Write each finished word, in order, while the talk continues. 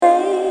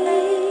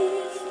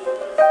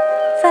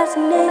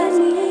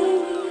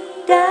fascinating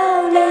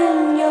down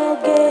in your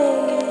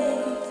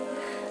gaze.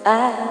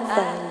 I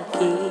found the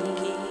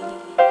key.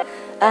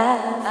 I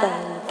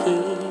found the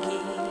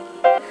key.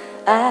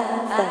 I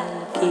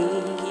found the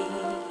key.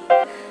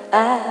 I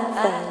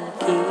found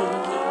the key.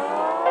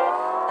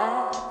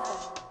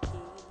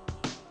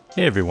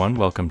 Hey everyone,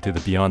 welcome to the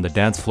Beyond the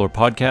Dance Floor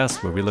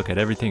podcast, where we look at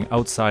everything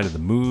outside of the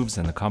moves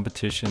and the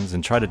competitions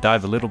and try to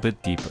dive a little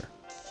bit deeper.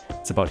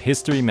 It's about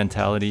history,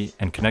 mentality,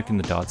 and connecting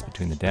the dots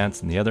between the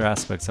dance and the other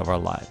aspects of our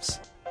lives.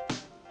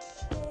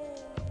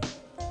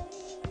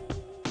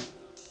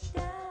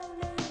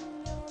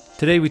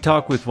 Today we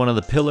talk with one of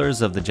the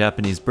pillars of the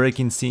Japanese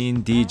breaking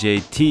scene,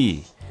 DJ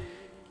T.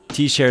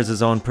 T shares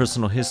his own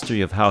personal history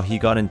of how he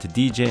got into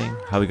DJing,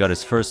 how he got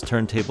his first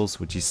turntables,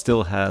 which he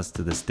still has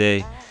to this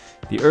day,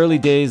 the early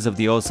days of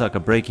the Osaka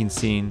breaking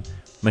scene,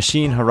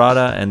 Machine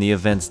Harada and the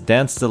events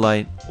Dance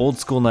Delight, Old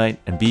School Night,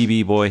 and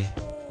BB Boy,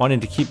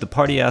 wanting to keep the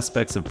party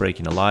aspects of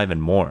breaking alive and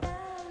more.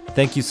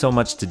 Thank you so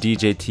much to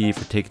DJ T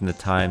for taking the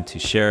time to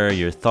share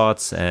your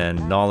thoughts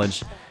and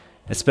knowledge,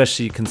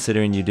 especially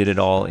considering you did it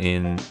all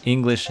in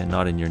English and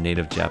not in your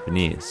native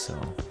Japanese. So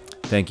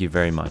thank you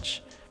very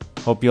much.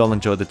 Hope you all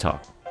enjoyed the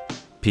talk.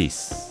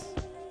 Peace.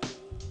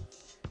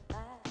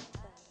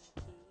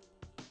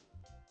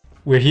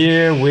 We're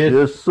here with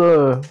Yes,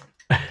 sir.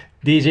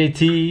 DJ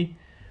T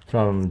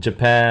from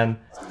Japan,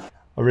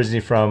 originally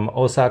from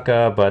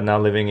Osaka, but now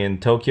living in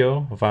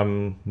Tokyo, if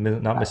I'm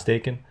not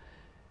mistaken.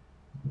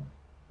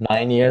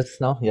 9 years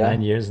now, yeah.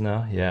 9 years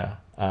now, yeah.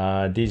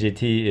 DJ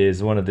T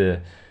is one of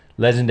the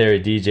legendary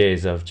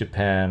DJs of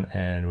Japan,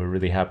 and we're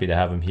really happy to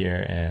have him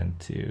here and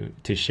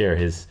to share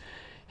his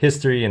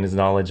history and his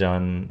knowledge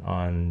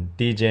on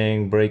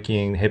DJing,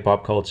 breaking,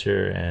 hip-hop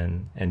culture,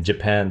 and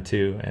Japan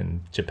too,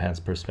 and Japan's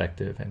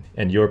perspective,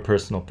 and your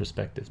personal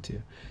perspective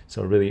too.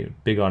 So really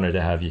big honor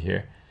to have you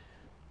here.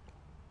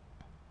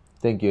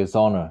 Thank you. It's an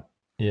honor.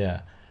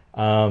 Yeah.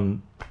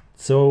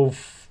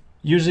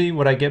 Usually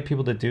what I get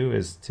people to do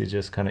is to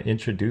just kind of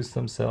introduce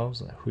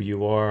themselves, who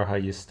you are, how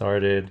you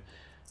started.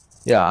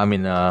 Yeah, I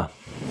mean, I'm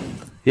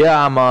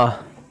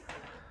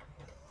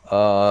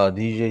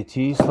DJ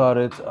T.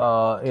 Started,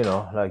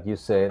 like you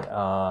said,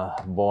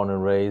 born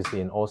and raised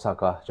in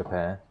Osaka,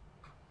 Japan,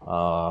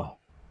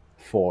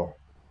 for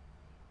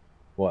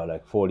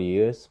 40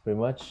 years pretty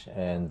much,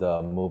 and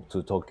moved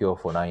to Tokyo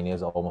for 9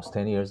 years, almost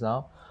 10 years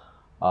now.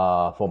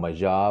 For my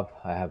job,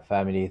 I have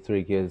family,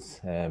 3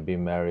 kids, and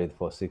been married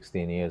for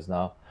 16 years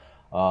now.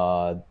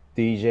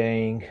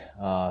 DJing,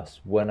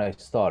 when I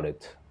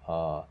started,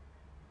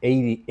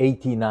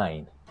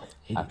 89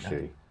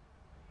 actually.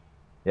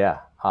 Yeah.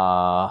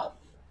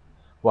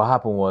 What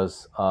happened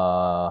was,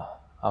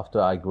 after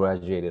I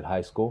graduated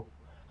high school,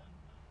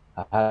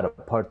 I had a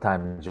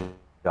part-time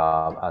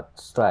job at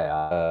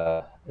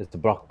Tsutaya. It's the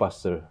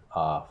blockbuster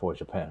for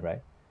Japan,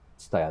 right?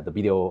 Tsutaya, the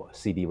video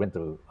CD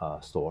rental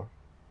store.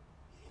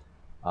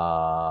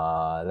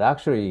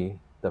 Actually,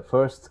 the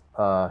first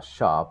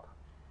shop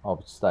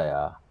of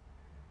Tsutaya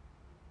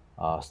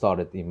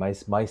started in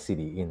my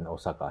city in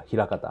Osaka,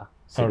 Hirakata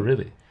city. Oh,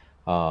 really?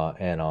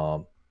 And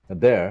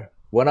there,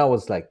 when I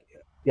was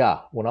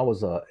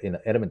in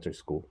elementary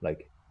school,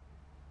 like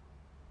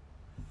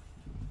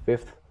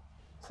 5th,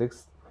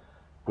 6th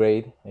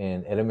grade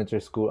in elementary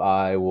school,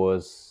 I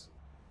was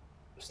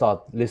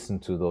start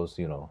listening to those,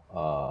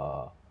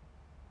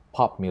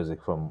 pop music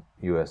from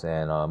US,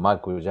 and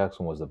Michael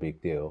Jackson was a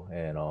big deal.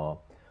 And I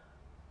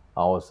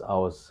was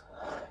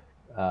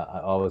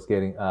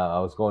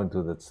going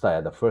to the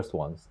Tsutaya, the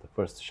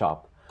first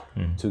shop,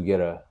 to get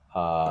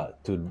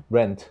to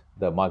rent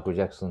the Michael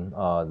Jackson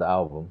the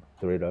album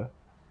Thriller,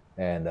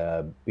 and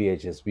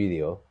VHS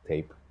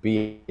tape.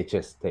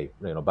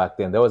 Back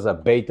then there was a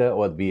beta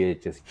or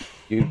VHS.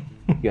 You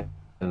can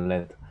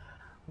rent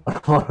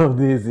one of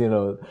these,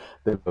 the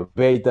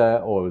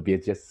beta or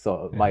VHS.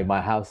 So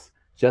my house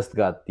just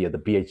got the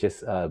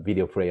VHS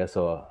video player,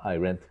 so I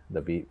rent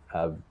the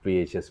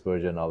VHS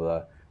version of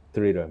the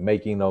Thriller,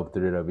 making of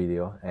Thriller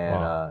video, and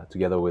Wow.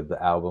 together with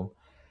the album.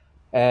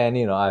 And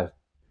I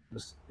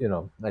just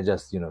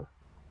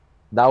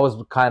that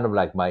was kind of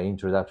like my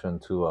introduction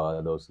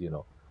to those,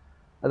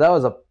 that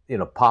was a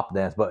pop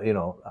dance. But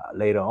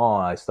later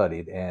on I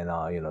studied, and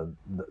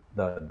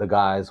the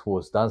guys who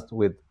was danced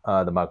with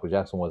the Michael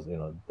Jackson was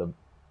the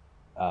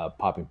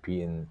Poppin'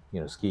 Pete and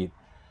Skeet,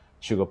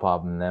 Sugar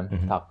Pop, and them,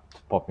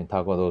 Poppin'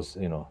 Taco, those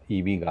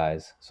EB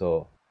guys.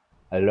 So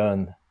I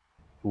learned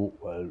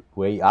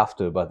way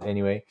after. But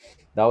anyway,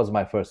 that was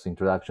my first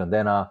introduction.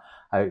 Then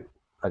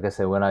like I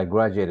said, when I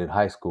graduated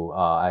high school,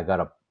 I got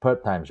a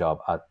part-time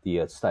job at the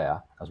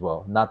Tsutaya as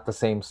well. Not the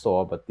same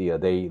store, but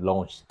they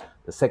launched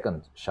the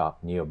second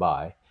shop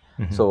nearby.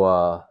 So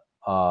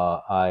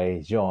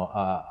I joined.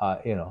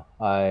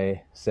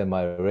 I sent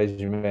my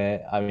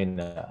resume. I mean,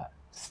 not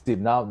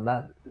CV,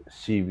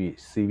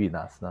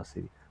 not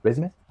CV.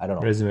 Resume? I don't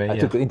know. Resume, I yeah.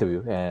 took the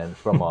interview and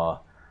from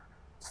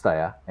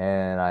Tsutaya,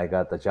 and I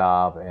got the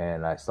job,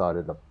 and I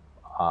started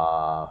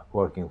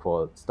working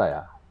for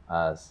Tsutaya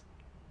as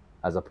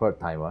a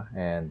part-timer.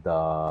 And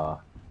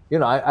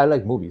I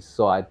like movies,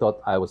 so I thought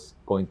I was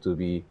going to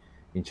be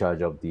in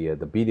charge of the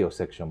video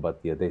section,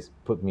 but they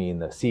put me in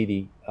the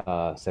CD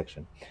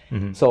section.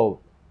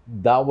 So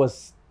that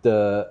was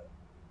the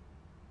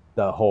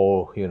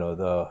whole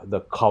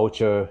the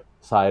culture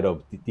side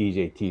of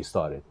DJT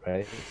started,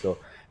 right? So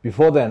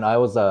before then, I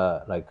was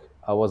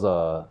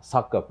a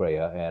soccer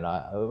player, and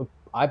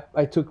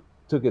I took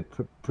it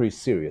pretty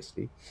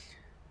seriously.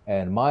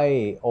 And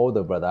my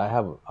older brother, I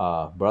have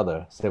a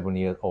brother 7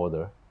 years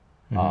older,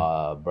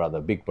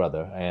 brother, big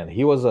brother, and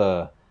he was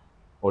a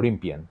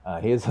Olympian.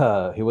 He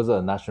was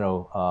a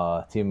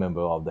national team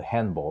member of the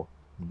handball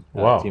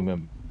Wow. team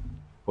member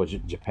for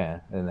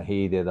Japan, and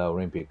he did the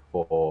Olympic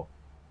for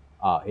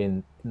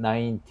in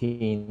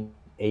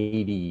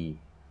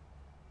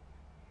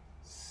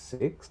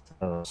 1986,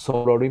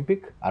 Seoul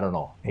Olympic. I don't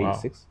know, Wow.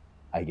 86,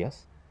 I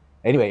guess.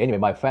 Anyway,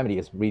 my family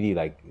is really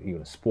like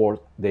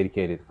sport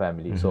dedicated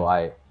family, so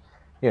I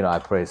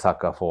play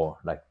soccer for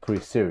like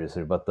pretty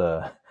seriously. But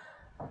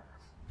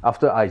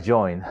after I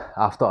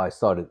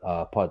started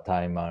part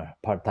timer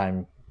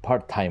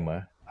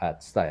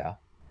at Staya,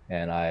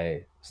 and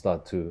I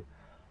start to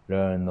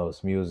learn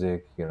those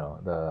music,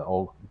 the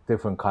all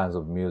different kinds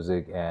of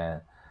music.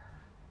 And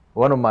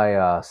one of my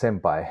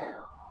senpai,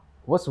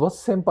 what's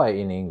senpai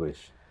in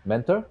English?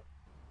 Mentor?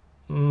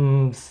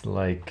 It's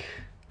like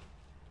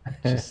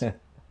just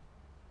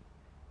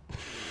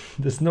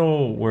there's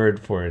no word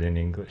for it in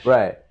English.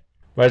 Right.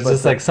 But it's But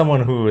just like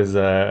someone who is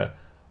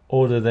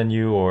older than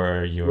you,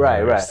 or you're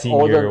right.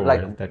 senior, Older, or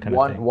like that kind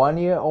of thing. 1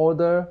 year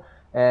older,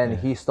 and Yeah.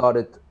 he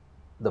started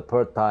the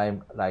part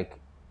time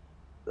like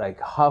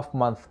half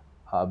month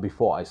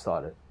before I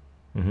started.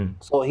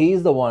 So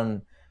he's the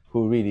one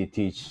who really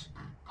teach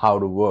how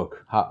to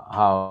work,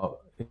 how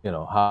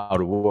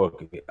to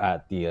work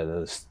at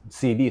the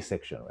CD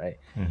section, right?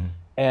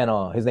 And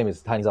his name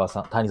is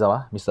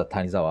Tanizawa, Mr.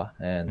 Tanizawa,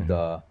 and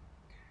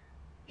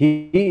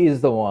he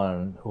is the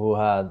one who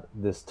had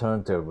this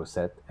turntable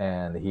set,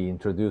 and he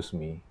introduced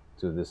me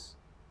to this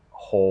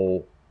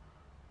whole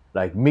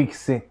like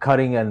mixing,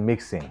 cutting and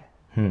mixing.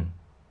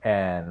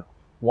 And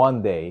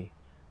one day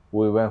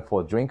we went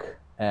for a drink,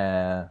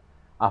 and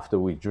after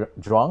we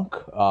drunk,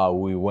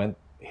 we went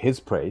his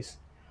place,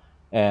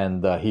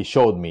 and he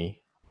showed me,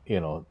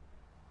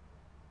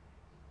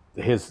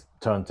 his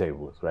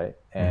turntables, right?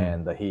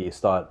 And he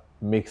started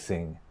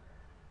mixing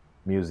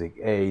music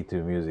A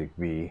to music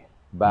B.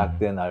 Back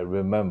then, I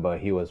remember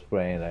he was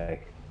playing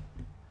like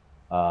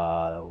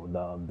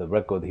the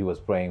record he was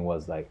playing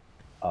was like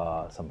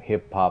some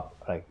hip hop,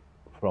 like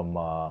from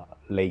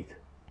late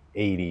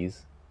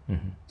 80s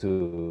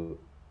to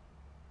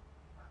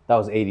that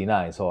was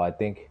 89. So I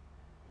think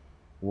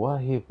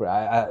what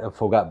I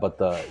forgot, but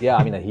yeah,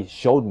 I mean he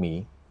showed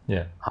me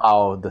Yeah.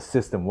 how the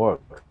system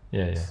worked,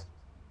 Yeah.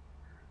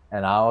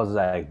 and I was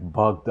like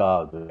bugged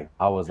out. Like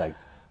I was like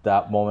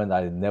that moment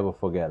I never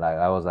forget. Like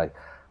I was like,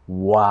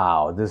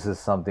 wow, this is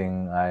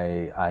something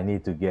I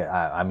need to get.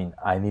 I mean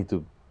I need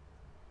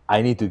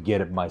to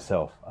get it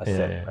myself. I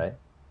said, yeah. right?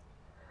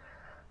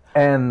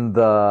 And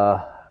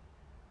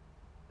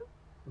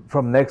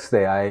from next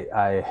day,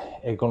 I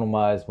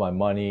economized my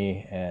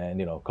money and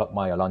cut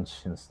my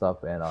lunch and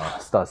stuff, and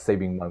start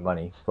saving my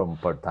money from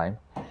part time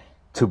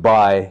to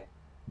buy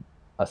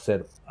a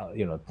set,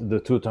 the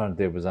two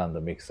turntables and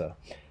the mixer,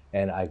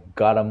 and I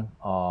got them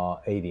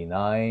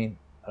 89.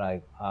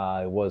 Like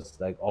I was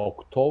like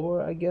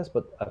October, I guess,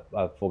 but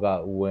I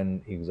forgot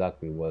when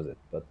exactly was it.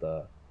 But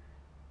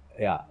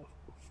yeah,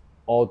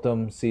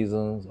 autumn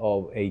seasons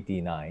of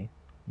 89.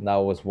 That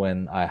was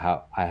when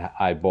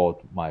I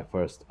bought my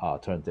first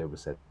turntable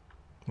set.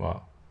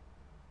 Wow.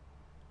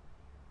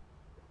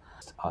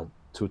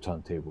 Two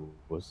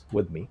turntables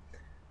with me,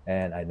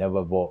 and I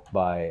never bought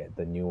buy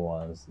the new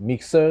ones.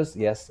 Mixers,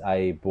 yes,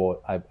 I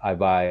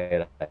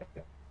buy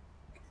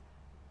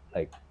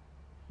like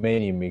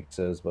many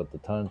mixers, but the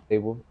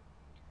turntable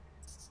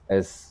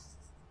is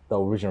the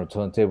original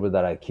turntable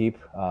that I keep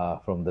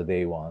from the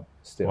day one.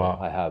 Still, Wow.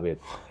 I have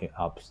it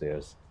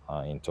upstairs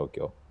in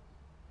Tokyo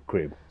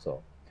crib.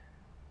 So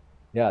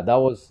yeah, that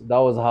was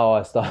how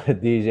I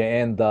started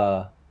DJ. And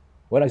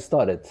when I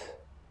started,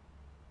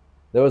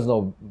 there was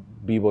no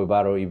b-boy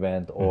battle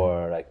event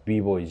or like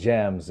b-boy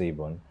jams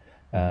even.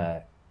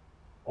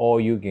 All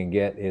you can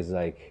get is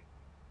like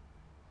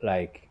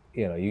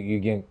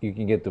you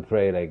can get to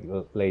play like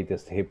the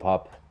latest hip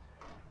hop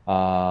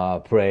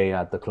play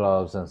at the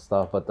clubs and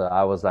stuff. But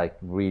I was like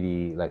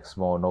really like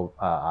small, no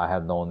I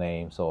have no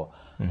name, so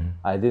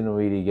I didn't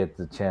really get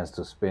the chance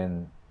to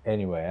spin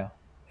anywhere.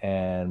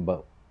 And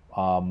but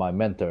my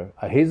mentor,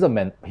 he's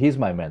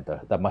my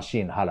mentor, the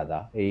Machine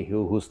Harada,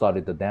 who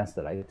started the Dance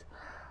Delight.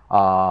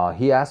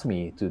 He asked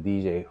me to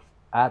DJ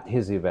at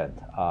his event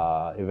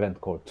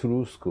called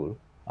True School.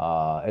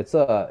 It's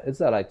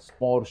a like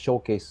small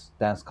showcase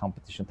dance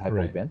competition type of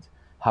Right. event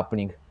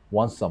happening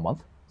once a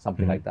month,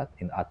 something like that,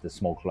 at the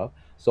small club.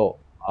 So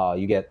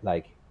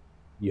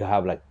you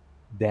have like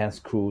dance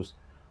crews,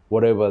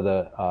 whatever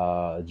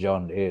the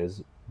genre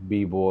is,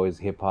 b-boys,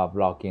 hip-hop,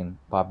 locking,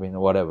 popping,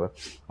 whatever.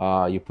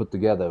 You put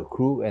together a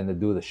crew and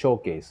do the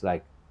showcase,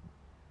 like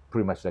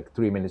pretty much like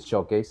 3 minutes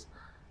showcase,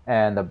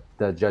 and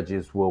the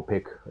judges will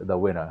pick the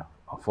winner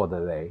for the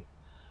day,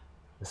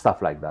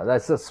 stuff like that.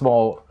 That's a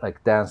small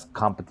like dance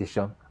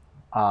competition,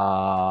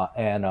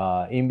 and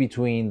in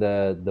between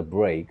the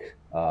break,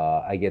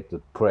 I get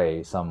to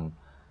play some,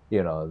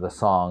 the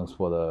songs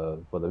for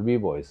the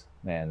b-boys,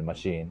 and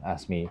Machine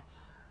asked me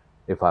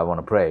if I want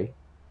to pray,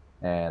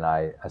 and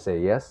I say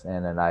yes,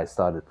 and then I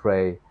started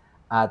pray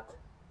at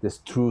this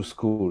True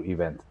School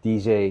event,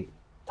 DJ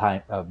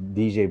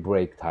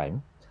break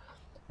time,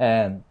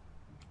 and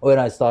when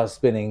I start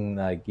spinning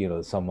like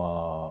some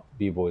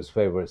b-boys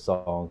favorite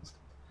songs,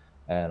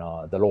 and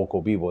the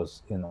local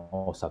b-boys in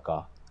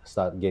Osaka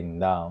start getting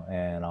down,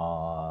 and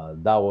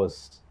that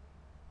was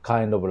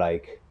kind of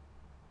like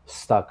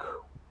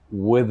stuck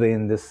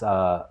within this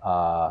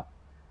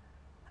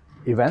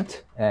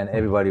event, and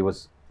everybody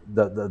was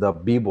the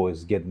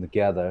b-boys getting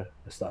together,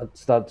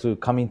 start to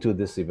come into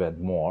this event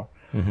more,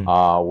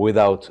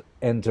 without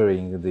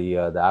entering the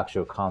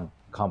actual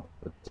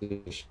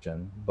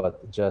competition,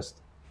 but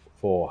just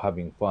for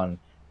having fun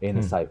in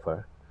the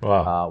cipher,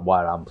 Wow.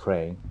 while I'm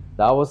praying.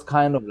 That was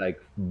kind of like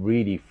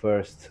really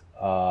first,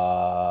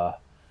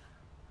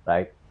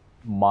 like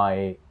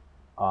my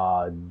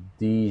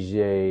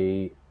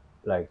DJ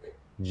like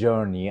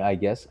journey, I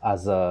guess,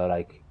 as a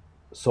like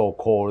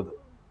so-called,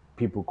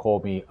 people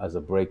call me as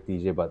a break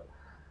DJ, but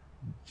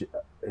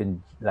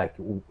in like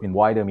in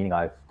wider meaning,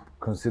 I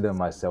consider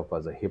myself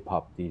as a hip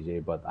hop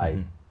DJ, but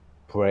I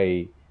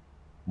play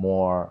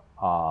more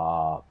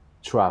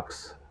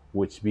tracks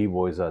which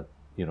b-boys are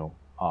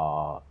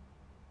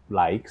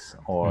likes,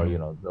 or you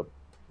know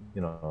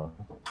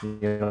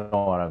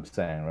what I'm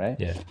saying, right?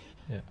 Yeah.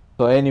 Yeah.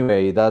 So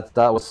anyway, that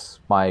was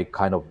my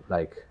kind of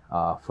like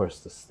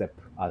first step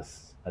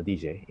as a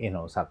DJ in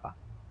Osaka.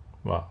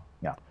 Wow.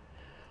 Yeah.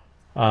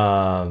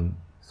 Um,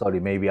 Sorry,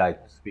 maybe I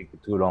speak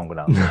too long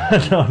now.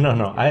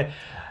 no.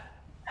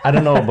 I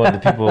don't know about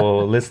the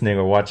people listening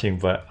or watching,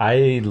 but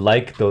I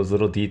like those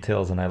little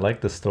details and I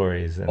like the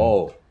stories, and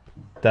Oh,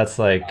 that's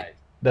like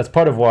that's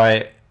part of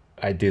why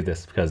I do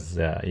this, because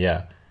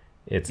yeah,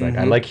 it's like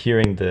I like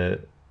hearing the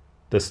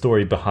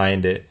story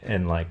behind it,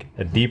 and like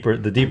the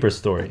deeper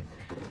story,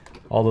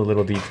 all the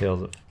little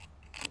details of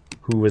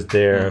who was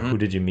there, who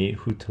did you meet,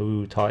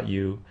 who taught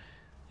you,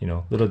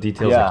 little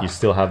details, like yeah, you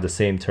still have the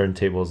same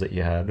turntables that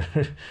you had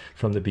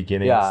from the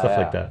beginning, yeah, stuff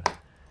like yeah. that.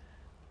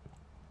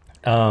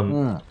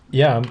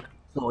 Yeah, I'm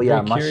So very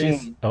yeah,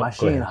 curious. Oh,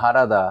 go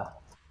ahead.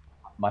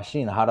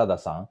 Machine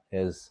Harada-san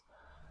is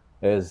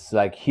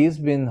like he's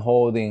been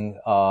holding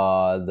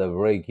the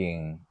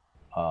breaking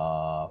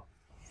uh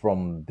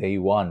from day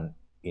one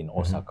in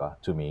Osaka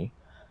to me.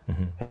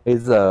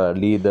 He's a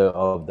leader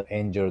of the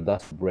Angel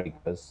Dust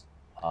Breakers,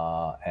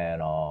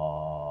 and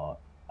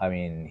I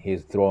mean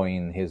he's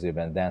throwing his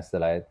event Dance the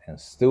Light, and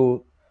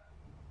still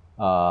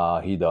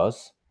he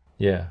does.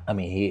 Yeah. I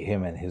mean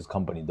him and his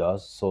company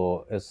does.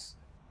 So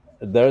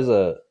there's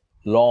a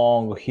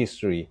long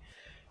history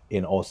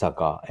in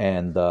Osaka,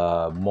 and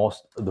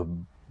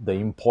the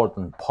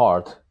important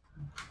part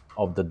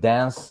of the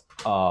dance,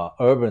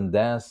 urban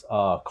dance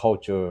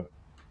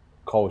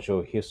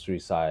cultural history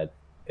side,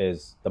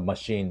 is the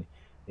Machine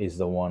is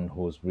the one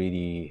who's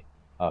really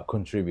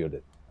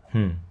contributed.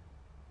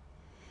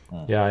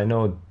 Yeah, I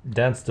know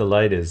Dance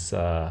Delight is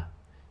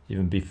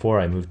even before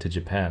I moved to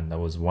Japan. That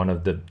was one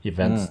of the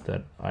events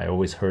that I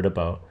always heard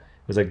about.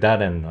 It was like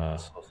that and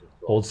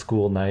Old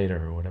School Night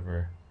or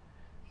whatever.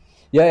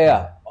 Yeah,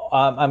 yeah.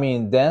 I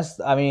mean, dance.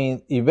 I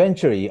mean,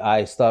 eventually,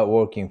 I start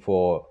working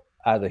for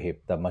Adahip,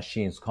 the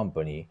Machines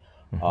company,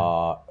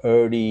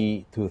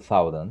 early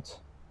 2000s,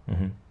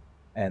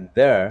 and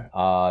there,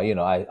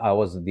 I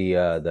was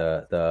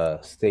the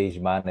stage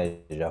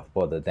manager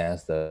for the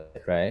dance,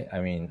 right? I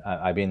mean,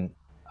 I've been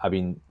I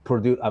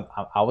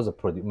was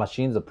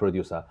Machines a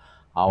producer.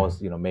 I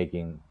was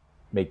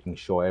making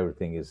sure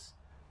everything is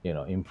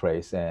in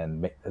place,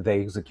 and the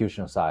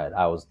execution side,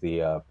 I was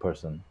the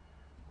person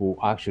who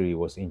actually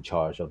was in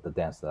charge of the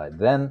dance night.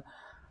 Then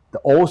the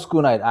old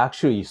school night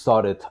actually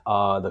started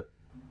the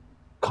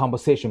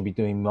conversation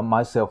between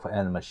myself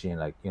and Machine.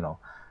 Like,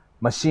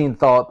 Machine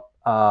thought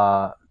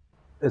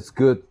it's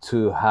good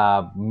to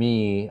have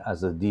me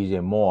as a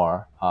DJ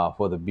more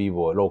for the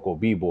b-boy, local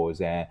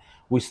b-boys. And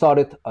we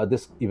started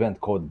this event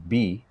called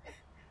B,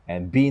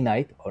 and B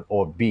night,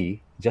 or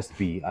B, just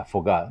B. I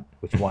forgot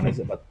which one is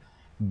it, but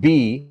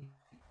B.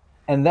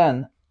 And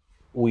then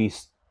we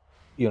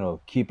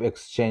keep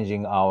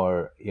exchanging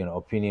our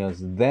opinions.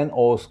 Then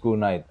old school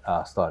night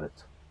started,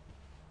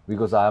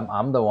 because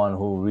I'm the one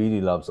who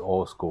really loves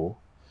old school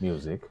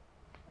music,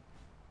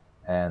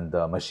 and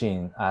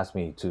Machine asked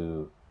me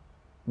to,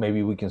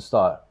 maybe we can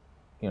start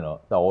the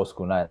old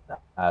school night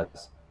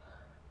as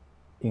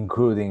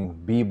including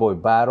b-boy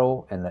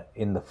battle. And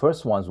in the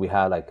first ones we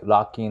had like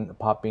locking,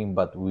 popping,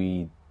 but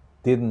we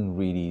didn't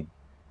really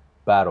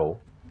battle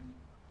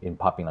in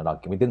popping and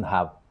locking. We didn't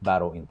have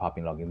battle in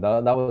popping and locking.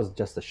 That was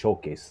just a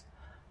showcase.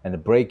 and the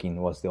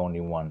breaking was the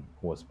only one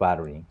who was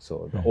battering.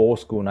 So the old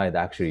school night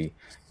actually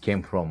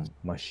came from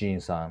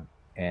Machine-san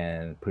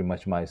and pretty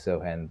much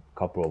myself and a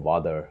couple of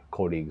other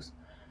colleagues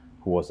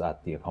who was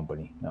at the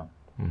company.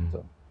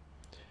 So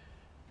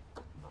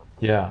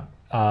Yeah.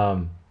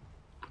 I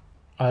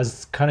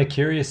was kind of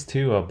curious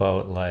too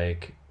about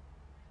like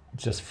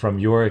just from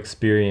your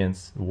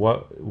experience,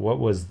 what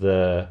was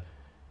the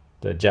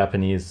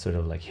Japanese sort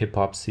of like hip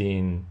hop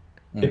scene,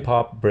 hip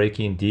hop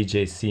breaking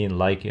DJ scene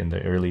like in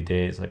the early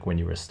days, like when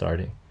you were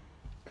starting?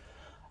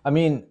 I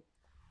mean,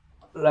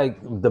 like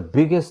the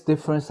biggest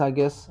difference, I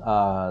guess,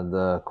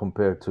 the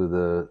compared to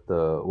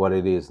the what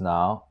it is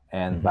now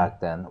and back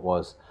then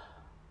was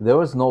there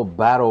was no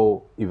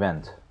battle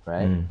event,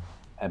 right?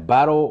 A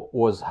battle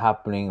was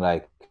happening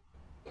like,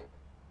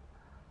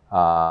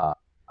 I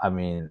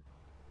mean,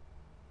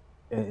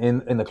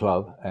 in the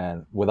club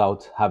and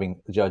without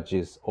having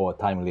judges or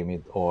time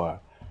limit or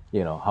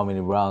how many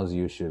rounds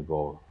you should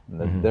go.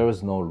 There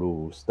was no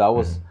rules. That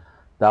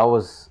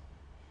was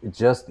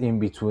just in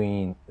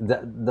between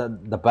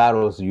the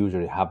battles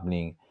usually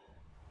happening,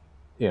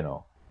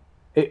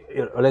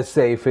 let's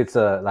say if it's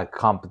a like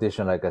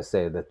competition, like I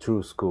say, the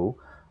true school,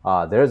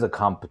 there's a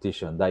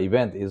competition. The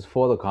event is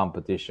for the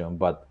competition,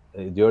 but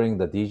during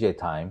the DJ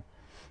time,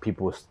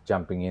 people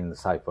jumping in the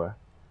cipher,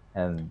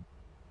 and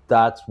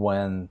that's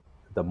when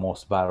the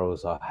most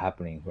battles are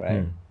happening,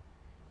 right?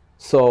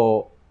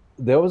 So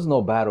there was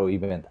no battle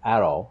event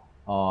at all,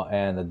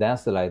 and the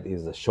Dance Delight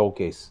is a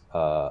showcase,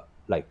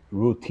 like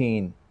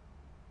routine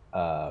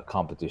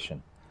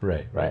competition,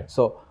 Right, right. right?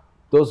 So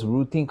those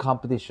routine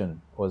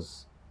competition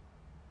was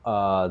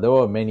there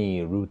were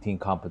many routine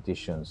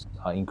competitions,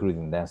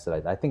 including Dance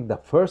Delight. I think the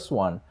first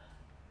one,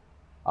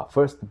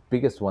 first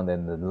biggest one,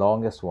 and the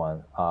longest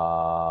one.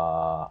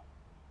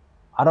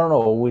 I don't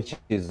know which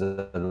is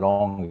the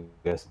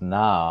longest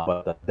now,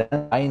 but the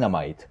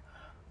Dynamite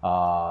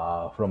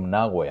from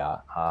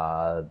Nagoya,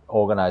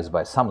 organized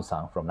by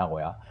Samu-san from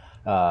Nagoya.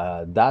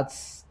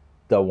 That's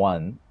the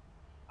one,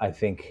 I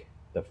think,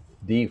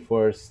 the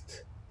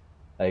first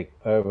like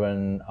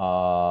urban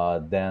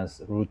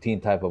dance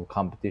routine type of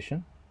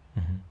competition.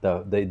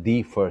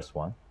 The first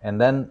one, and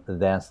then the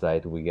Dance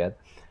Light we get,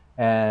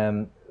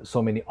 and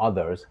so many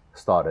others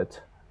started.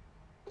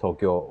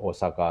 Tokyo,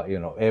 Osaka,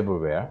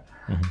 everywhere.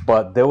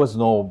 But there was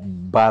no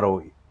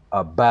battle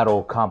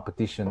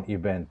competition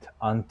event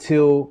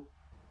until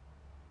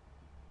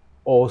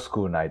old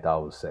school night, I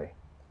would say.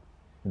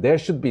 There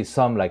should be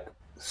some like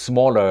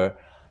smaller,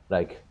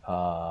 like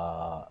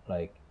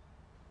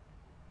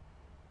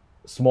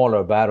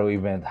smaller battle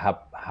event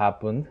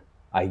happened,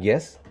 I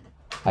guess,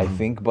 I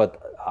think, but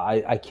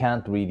I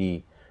can't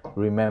really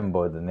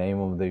remember the name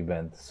of the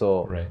event.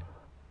 So Right.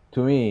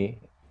 to me,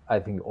 I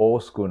think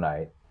old school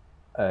night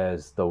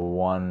is the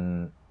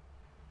one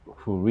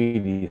who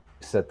really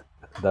set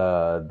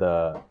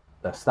the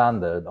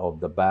standard of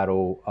the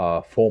battle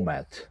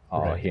format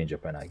Right. here in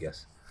Japan, I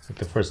guess. Like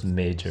the first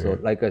major. So,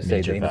 like I said,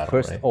 major in the battle,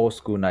 first right? old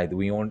school night,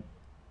 we own,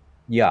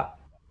 yeah,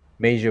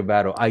 major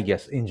battle, I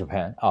guess, in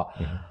Japan.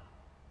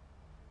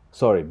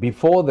 Sorry,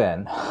 before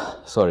then,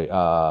 sorry,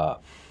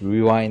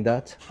 rewind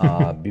that.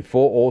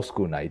 Before old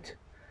school night,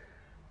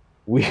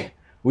 we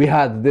we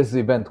had this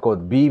event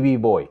called BB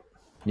Boy.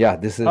 Yeah,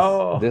 this is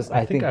Oh, this.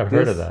 I I think think I've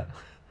heard of this that.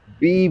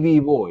 BB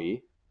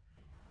Boy.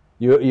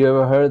 You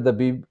ever heard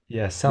the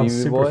Yeah, sounds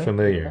BB super Boy?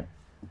 familiar.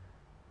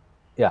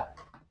 Yeah,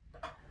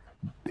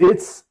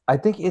 I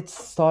think it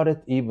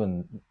started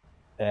even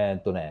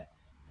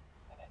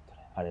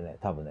あれね、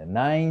多分ね、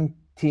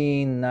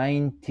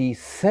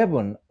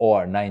1997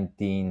 or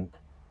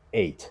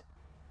 1908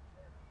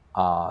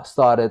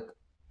 started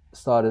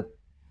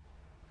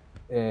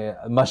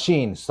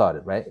Machine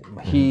started, right?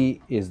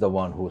 He is the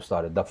one who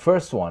started. The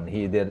first one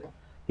he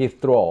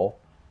throw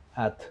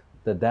at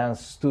the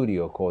dance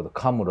studio called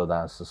Kamuro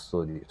Dance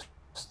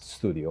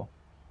Studio.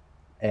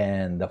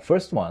 And the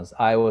first ones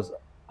I was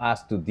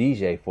asked to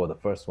DJ for the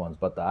first ones,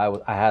 but I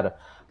had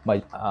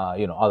my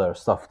other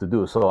stuff to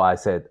do, so I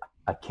said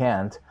I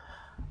can't.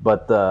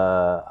 But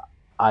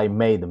I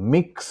made a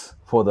mix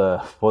for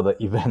the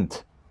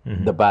event,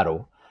 the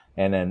battle,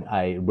 and then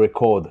I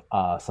record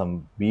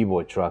some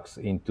b-boy tracks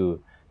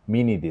into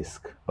mini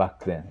disc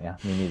back then. Yeah,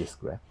 mini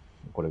disc, right?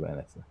 これぐらい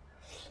のやつ。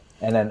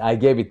And then I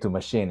gave it to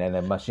Machine, and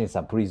then Machine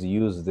said, "Please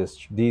use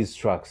these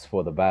tracks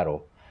for the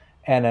battle."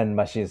 And then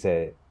Machine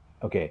said,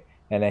 "Okay."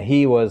 And then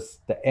he was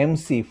the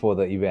MC for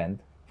the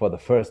event for the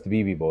first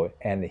BB Boy,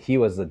 and he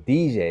was the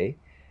DJ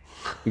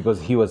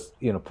because he was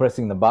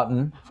pressing the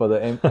button for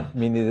the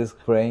mini disc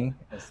playing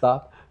and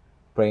stuff,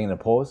 playing the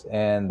pose,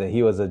 and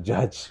he was a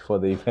judge for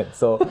the event.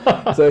 So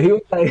he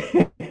was like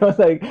he was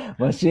like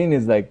Machine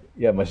is like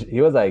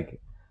he was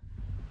like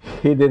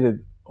he did it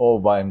all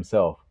by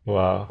himself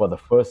Wow. for the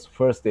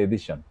first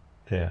edition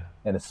Yeah.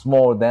 in a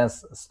small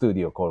dance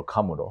studio called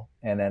Kamuro.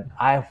 And then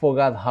I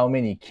forgot how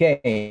many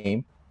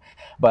came,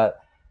 but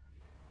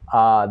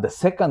the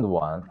second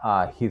one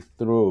he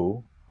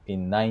threw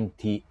in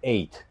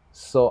 98.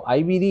 So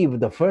I believe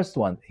the first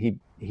one he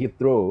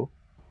threw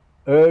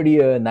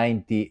earlier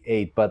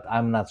 98, but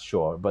I'm not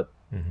sure. But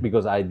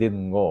because I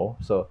didn't go,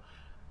 so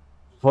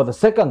for the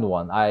second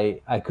one,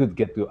 I could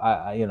get to.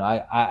 I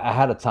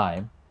had a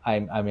time.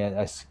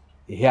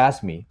 He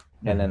asked me,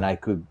 and then I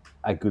could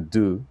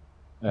do,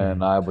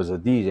 and I was a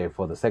DJ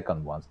for the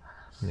second ones.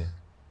 Yeah.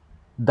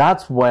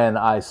 That's when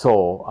I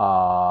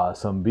saw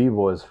some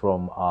b-boys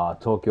from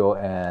Tokyo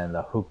and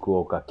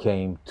Fukuoka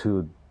came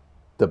to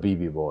the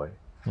BB Boy,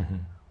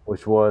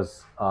 which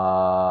was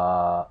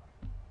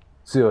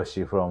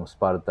Tsuyoshi from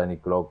Spartanic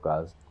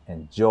Rockers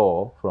and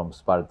Joe from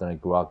Spartanic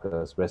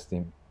Rockers, rest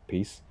in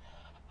peace.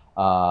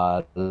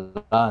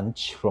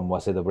 Lunch from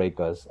Waseda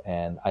Breakers,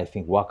 and I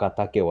think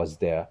Wakatake was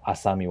there,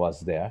 Asami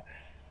was there,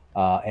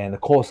 and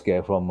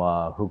Kosuke from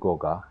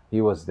Fukuoka,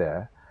 he was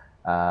there,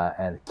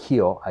 and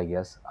Kyo, I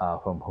guess,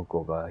 from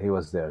Fukuoka, he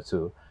was there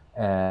too.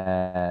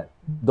 And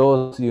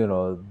those,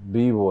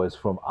 b-boys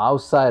from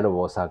outside of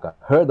Osaka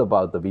heard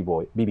about the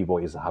BB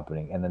Boy is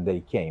happening, and then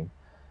they came,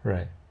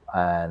 Right.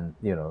 and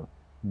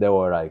they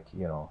were like,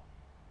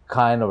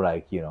 kind of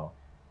like,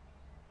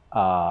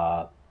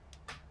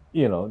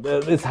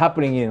 it's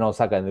happening in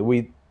Osaka, and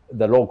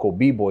the local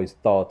b-boys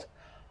thought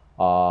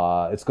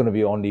it's going to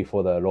be only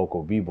for the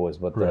local b-boys,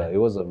 but Right. it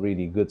was a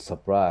really good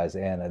surprise,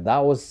 and that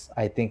was,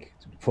 I think,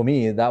 for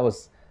me, that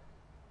was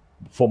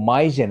for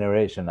my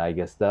generation, I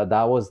guess,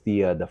 that was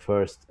the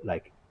first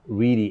like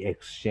really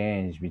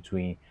exchange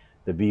between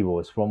the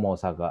b-boys from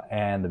Osaka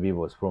and the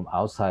b-boys from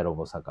outside of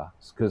Osaka,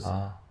 because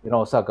in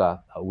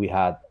Osaka we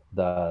had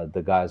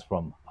the guys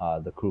from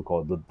the crew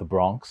called the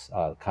Bronx,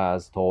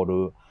 Kaz,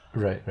 Toru,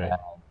 Right. Right.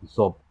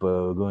 Sop,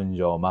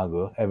 Gunjo,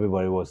 Magu,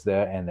 everybody was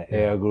there, and the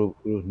air group,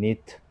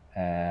 NIT,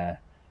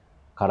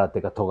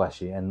 Karateka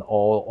Togashi, and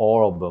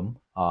all of them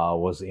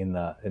was in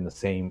the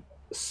same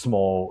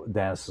small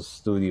dance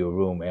studio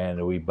room,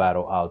 and we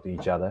battle out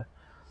each other.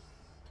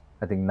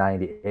 I think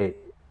 98,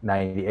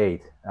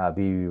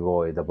 BB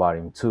Boy, the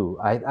volume 2.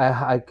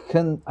 I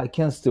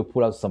can still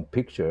pull out some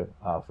picture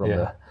from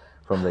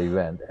the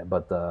event,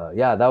 but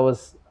that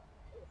was,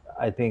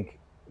 I think,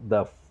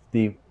 the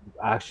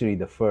actually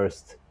the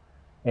first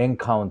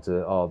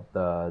encounter of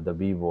the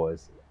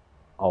b-boys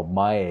of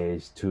my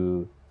age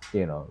to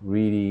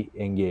really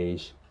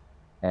engage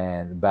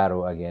and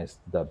battle against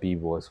the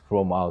b-boys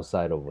from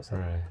outside of Osaka.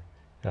 Right.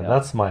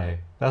 Yeah,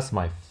 that's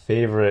my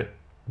favorite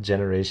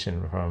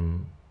generation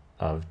from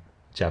of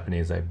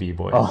Japanese like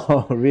b-boys.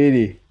 Oh,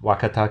 really?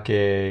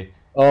 Wakatake,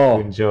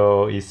 Oh,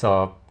 Gunjo,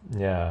 Aesop.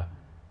 Yeah.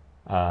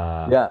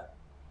 yeah,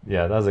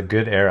 Yeah, that was a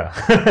good era.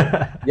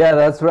 yeah,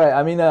 that's right.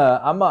 I mean,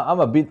 I'm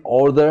a bit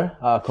older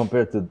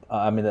compared to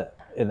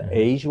in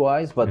age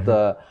wise,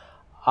 but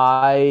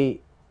I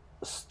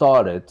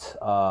started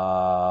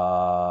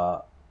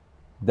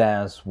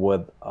dance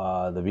with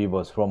the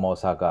b-boys from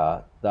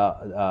Osaka.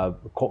 The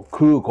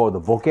crew called the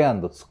Boke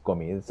and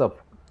Tsukomi. It's a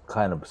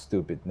kind of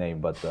stupid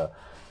name, but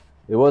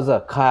it was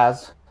a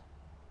Kaz.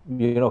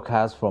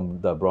 Kaz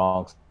from the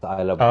Bronx.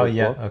 I love Oh, hip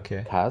yeah, hop.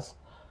 okay. Kaz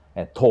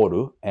and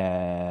Toru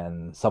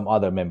and some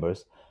other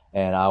members,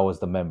 and I was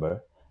the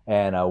member.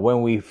 And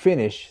when we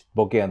finished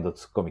Boke and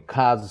Tsukomi,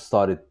 Kaz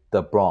started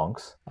the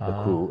Bronx, the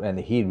crew, and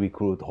he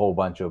recruited a whole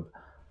bunch of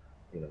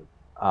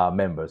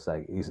members,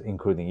 like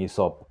including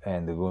Aesop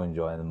and the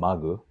Gunjo and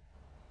Magu,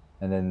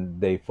 and then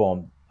they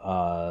formed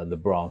the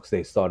Bronx.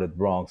 They started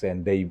Bronx,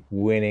 and they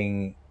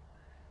winning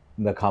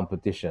the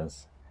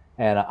competitions.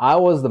 And I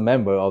was the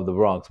member of the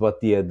Bronx, but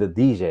the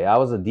DJ, I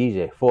was a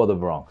DJ for the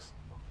Bronx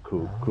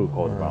crew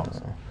called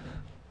Bronx,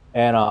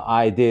 and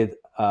I did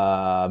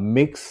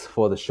mix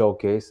for the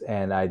showcase,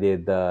 and I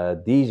did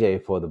the DJ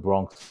for the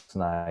Bronx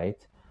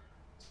night.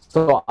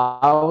 So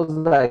I was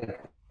like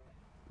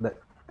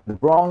the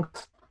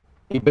Bronx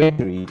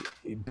eventually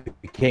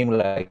it became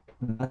like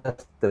not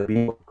just the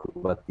b-boy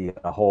crew, but the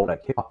whole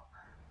like hip hop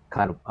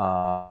kind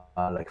of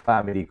like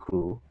family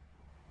crew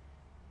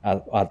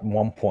at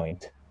one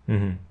point.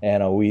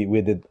 And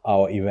we did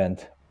our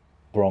event,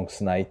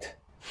 Bronx Night,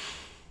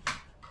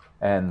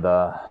 and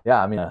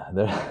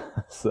there's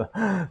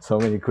so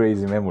many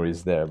crazy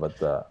memories there. But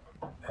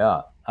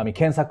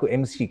Kensaku,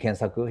 MC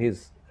Kensaku,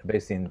 he's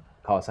based in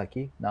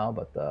Kawasaki now,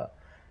 but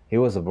he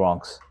was a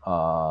Bronx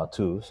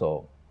too.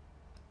 So,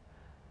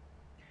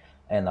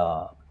 and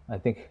I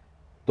think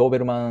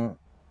Doberman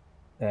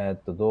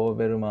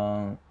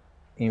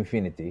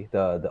Infinity,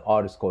 the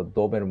artist called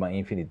Doberman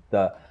Infinity,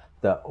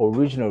 the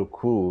original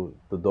crew,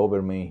 the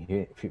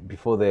Doberman,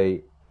 before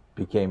they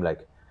became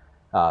like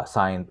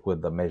signed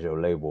with the major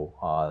label,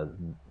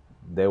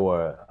 they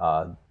were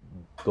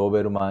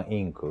Doberman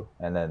Inc.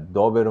 And then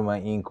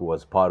Doberman Inc.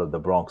 was part of the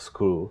Bronx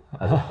crew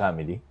as a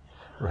family.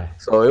 Right.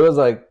 So it was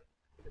like,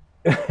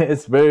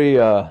 it's very,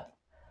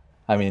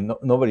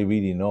 nobody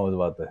really knows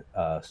about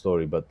the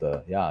story, but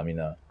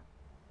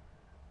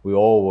we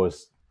all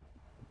was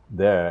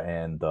there,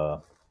 and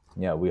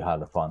we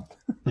had fun.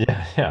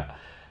 Yeah.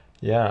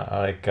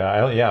 Like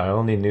I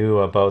only knew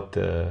about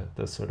the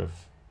sort of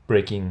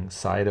breaking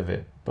side of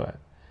it, but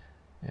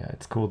yeah,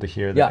 it's cool to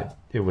hear that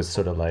it was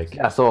sort of like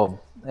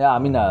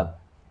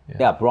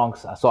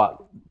Bronx.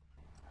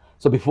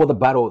 So before the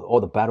battle, all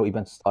the battle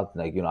events start,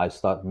 like I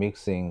start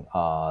mixing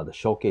the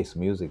showcase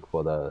music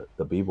for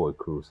the b-boy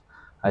crews.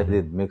 I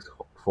did mix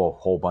for a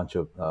whole bunch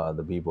of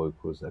the b-boy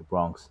crews, like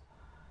Bronx,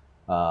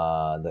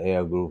 the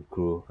Air Group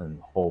crew, and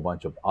a whole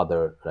bunch of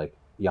other like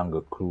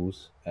younger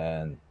crews,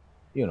 and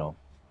you know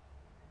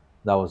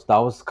that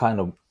was kind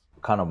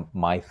of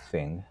my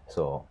thing.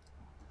 So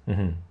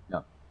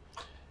yeah.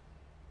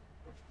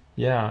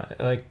 Yeah,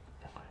 like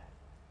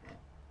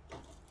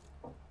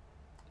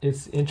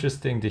it's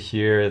interesting to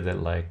hear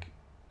that like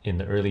in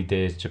the early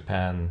days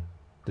Japan,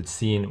 the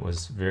scene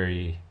was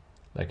very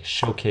like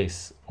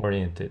showcase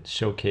oriented,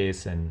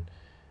 showcase and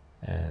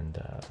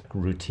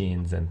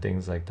routines and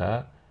things like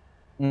that.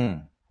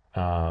 Mm.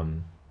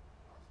 Um,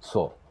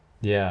 So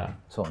yeah,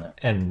 so ne.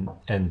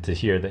 and to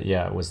hear that,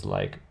 yeah, it was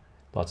like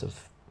lots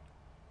of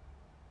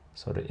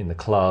sort of in the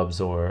clubs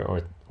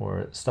or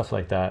stuff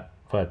like that.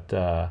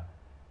 But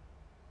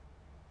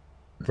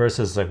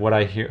versus like what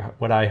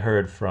I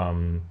heard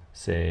from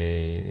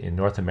say in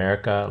North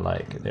America,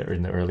 like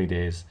in the early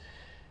days,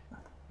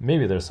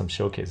 maybe there's some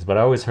showcases, but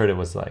I always heard it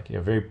was like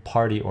very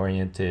party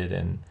oriented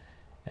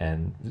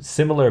and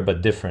similar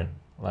but different,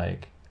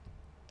 like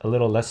a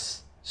little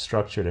less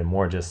structured and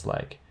more just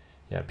like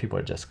yeah, people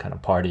are just kind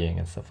of partying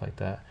and stuff like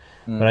that.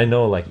 But I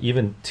know like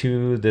even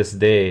to this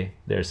day,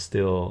 there's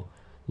still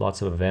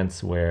lots of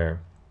events where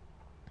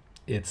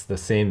it's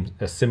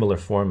a similar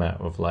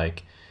format of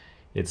like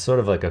it's sort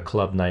of like a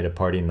club night, a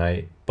party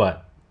night,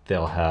 but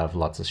they'll have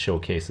lots of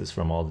showcases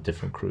from all the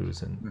different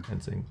crews and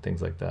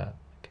things like that.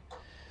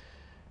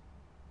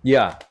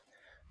 Yeah.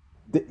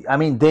 I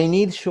mean, they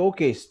need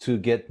showcase to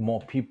get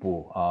more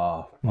people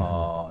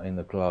in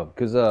the club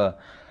because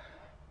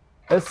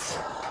it's.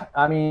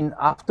 I mean,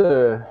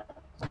 after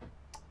I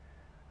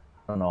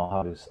don't know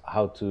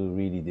how to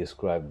really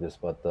describe this,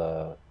 but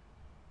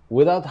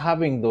without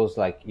having those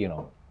like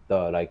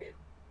the like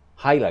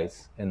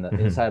highlights in the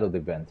inside of the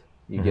event,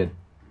 you get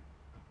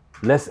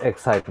less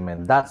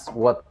excitement. That's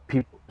what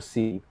people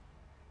see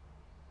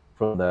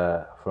from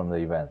the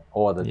event,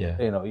 or the Yeah.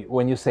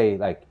 when you say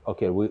like,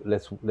 okay,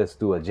 let's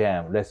do a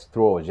jam, let's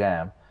throw a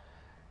jam,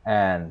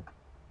 and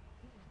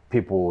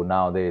people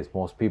nowadays,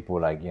 most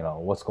people like,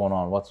 what's going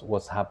on,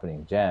 what's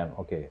happening, jam,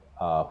 okay,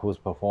 who's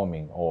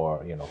performing,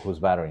 or who's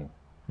battering,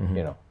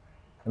 you know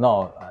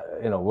no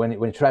when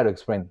you try to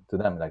explain to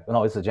them like,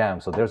 no, it's a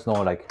jam, so there's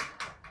no like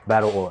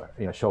battle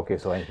or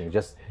showcase or anything,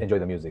 just enjoy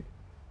the music.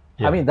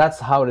 Yeah. I mean, that's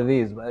how it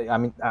is. I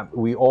mean,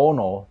 we all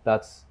know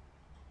that's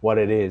what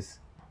it is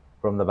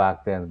from the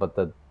back then, but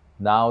the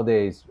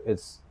nowadays,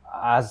 it's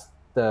as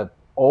the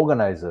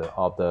organizer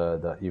of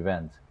the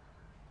event,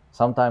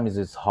 sometimes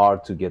it's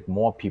hard to get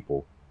more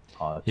people,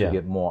 to Yeah.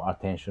 get more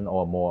attention,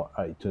 or more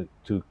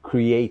to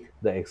create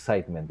the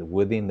excitement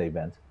within the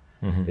event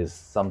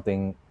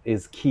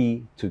is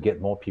key to get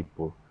more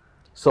people.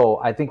 So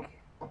I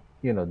think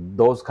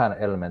those kind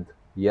of element,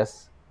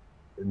 yes,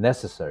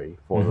 necessary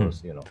for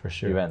those For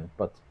sure. event.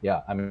 But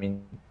yeah, I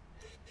mean,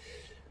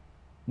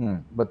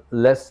 but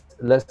less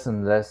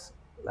and less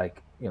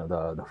like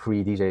the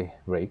free DJ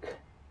break.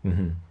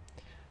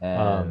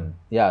 And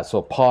yeah,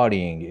 so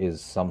partying is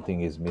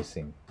something is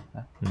missing.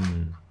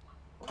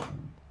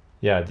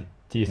 Yeah.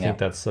 Do you think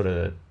Yeah. that's sort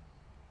of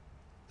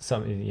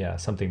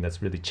something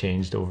that's really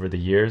changed over the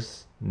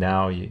years?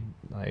 Now you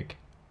like,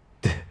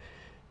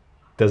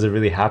 does it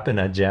really happen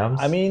at jams?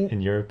 I mean-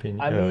 in your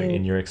opinion, I mean-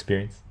 in your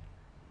experience?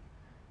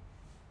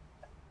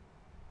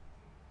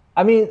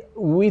 I mean,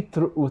 we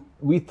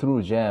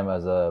threw Jam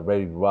as a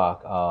Ready to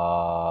Rock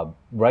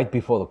right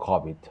before the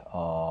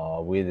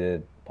COVID. We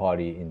did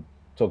party in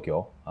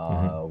Tokyo.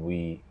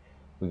 We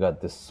got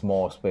this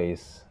small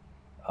space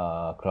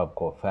club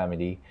called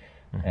Family,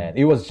 and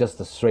it was just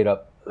a straight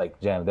up like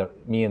jam. There,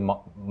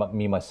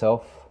 me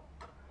myself,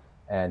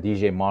 and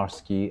DJ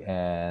Marsky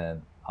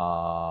and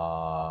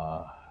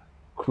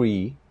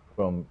Cree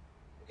from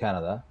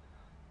Canada.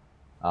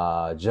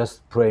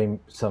 Just play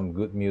some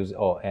good music.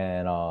 Oh,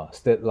 and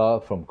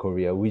Stetla from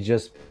Korea. We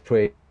just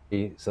play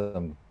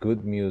some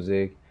good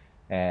music,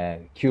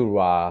 and Q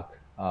Rock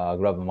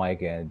grabbed the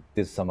mic and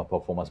did some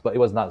performance. But it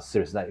was not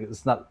serious. Like,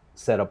 it's not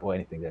set up or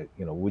anything. That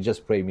we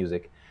just play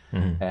music,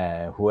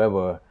 and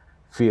whoever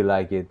feel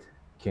like it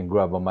can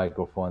grab a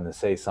microphone and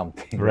say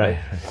something. Right.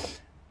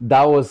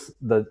 That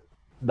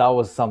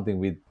was something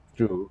we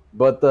drew.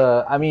 But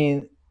I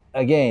mean,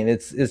 again,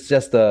 it's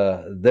just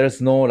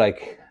there's no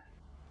like.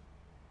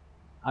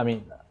 I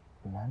mean,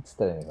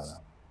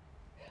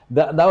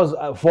 that was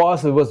for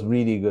us. It was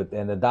really good,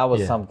 and that was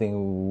Yeah.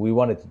 something we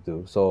wanted to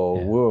do. So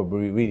Yeah. we were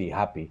really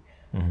happy.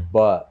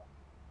 But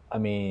I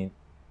mean,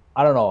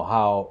 I don't know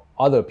how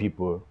other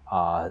people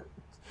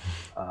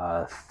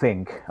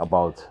think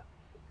about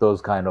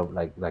those kind of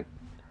like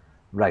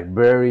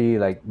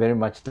very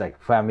much like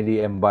family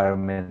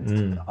environment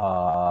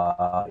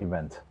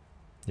event.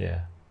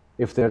 Yeah.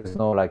 If there's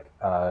no like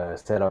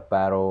setup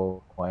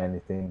battle or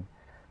anything,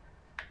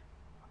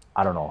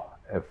 I don't know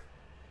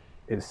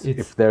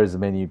if there's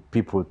many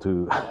people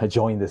to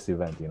join this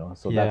event,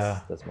 So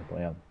Yeah. that's my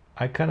point. Yeah.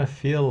 I kind of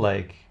feel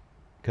like,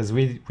 because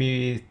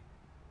we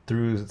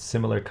through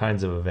similar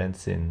kinds of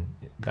events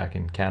back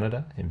in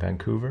Canada, in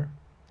Vancouver,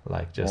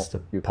 like just a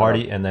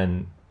party, and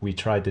then we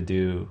tried to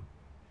do.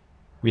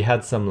 We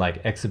had some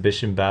like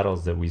exhibition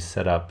battles that we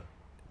set up,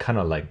 kind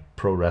of like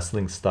pro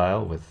wrestling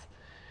style, with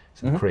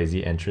some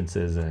crazy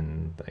entrances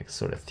and like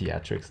sort of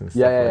theatrics and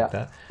stuff like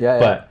that.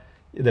 But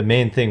the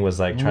main thing was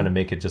like trying to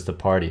make it just a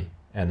party,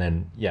 and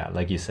then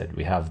like you said,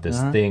 we have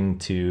this thing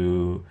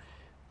to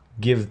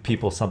give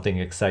people something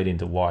exciting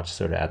to watch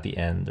sort of at the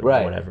end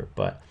or whatever.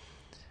 But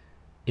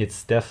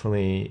it's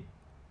definitely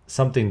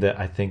something that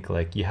I think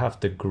like you have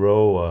to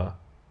grow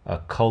a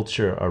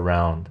culture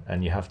around,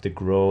 and you have to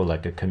grow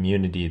like a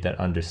community that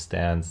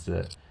understands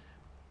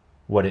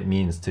what it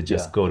means to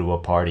just go to a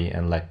party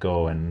and let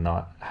go and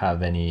not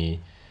have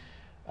any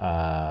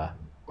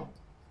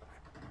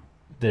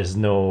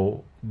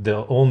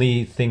the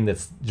only thing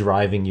that's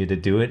driving you to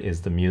do it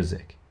is the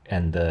music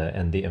and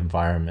the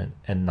environment,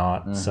 and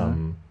not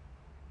some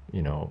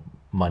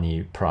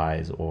money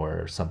prize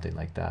or something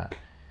like that,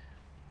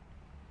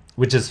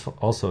 which is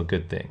also a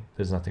good thing.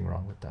 There's nothing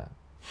wrong with that.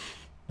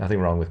 Nothing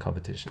wrong with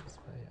competitions.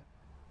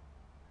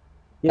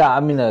 But I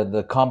mean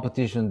the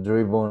competition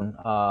driven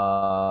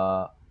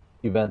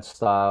event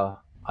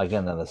style, I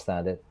can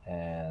understand it,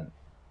 and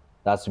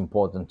that's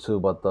important too,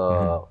 but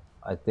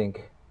I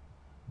think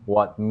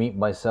what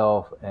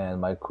myself and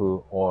my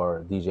crew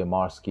or DJ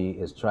Marsky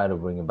is trying to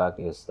bring back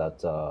is that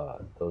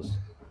those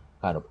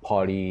kind of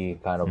party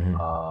kind of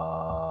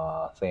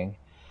thing,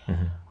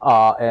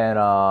 and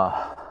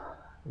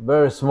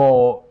very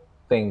small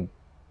thing,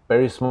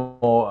 very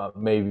small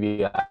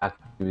maybe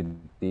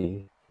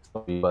activity,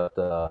 but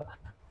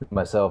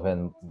myself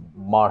and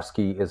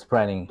Marsky is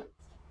planning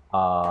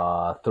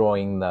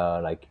throwing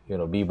the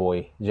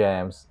b-boy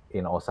jams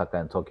in Osaka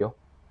and Tokyo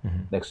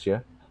next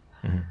year,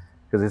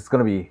 because it's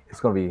gonna be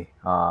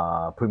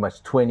pretty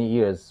much 20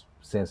 years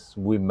since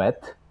we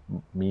met,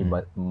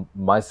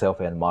 myself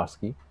and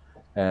Marsky,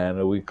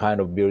 and we kind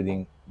of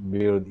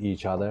build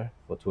each other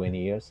for 20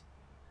 years.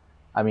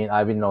 I mean,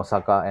 I've been in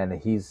Osaka and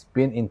he's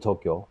been in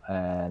Tokyo,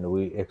 and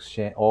we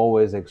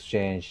always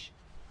exchange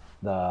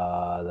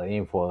the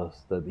info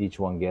that each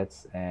one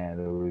gets,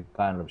 and we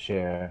kind of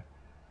share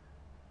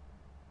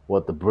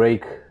what the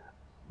break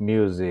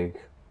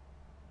music,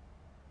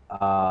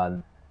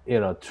 try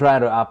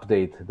to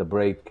update the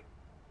break,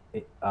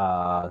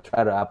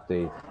 try to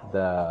update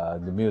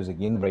the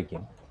music in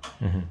breaking,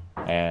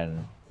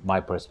 and my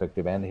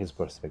perspective and his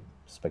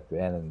perspective,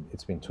 and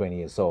it's been 20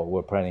 years, so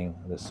we're planning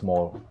the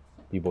small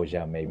b-boy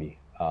jam maybe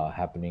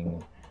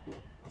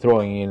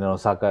throwing in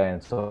Osaka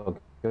and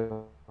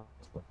Tokyo.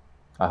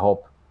 I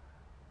hope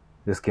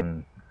this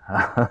can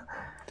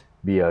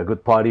be a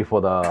good party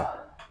for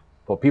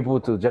people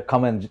to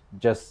come and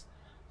just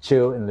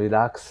chill and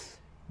relax,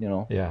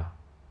 Yeah.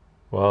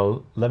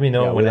 Well, let me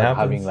know when it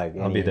happens.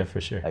 I'll be there for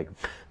sure.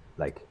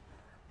 Like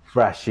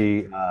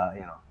flashy,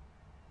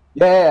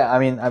 Yeah. I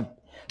mean,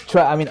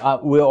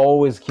 we're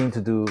always keen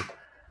to do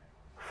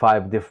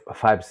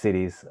 5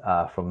 cities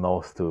from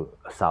north to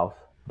south,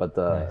 but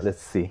Nice.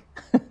 Let's see.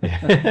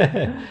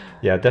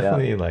 Yeah,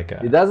 definitely.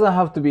 It doesn't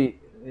have to be.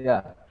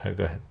 Yeah.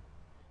 Go ahead.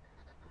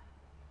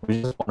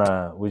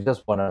 We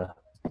just wanna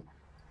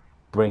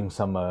bring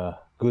some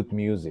good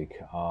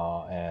music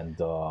and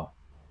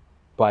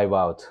vibe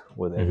out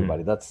with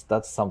everybody.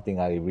 That's something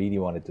I really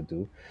wanted to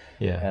do.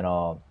 Yeah. And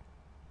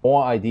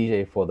more I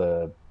DJ for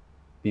the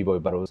b-boy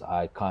battles,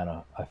 I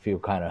feel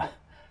kind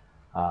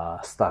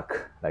of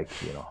stuck.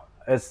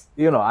 It's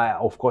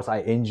I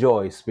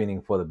enjoy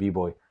spinning for the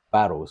b-boy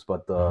battles,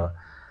 but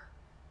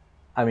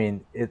I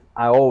mean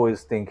I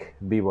always think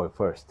b-boy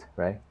first,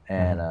 right?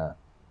 And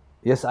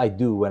yes, I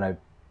do when I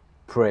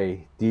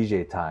pray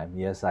DJ time.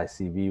 Yes, I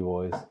see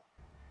b-boys,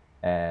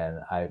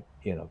 and I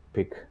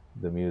pick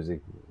the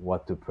music,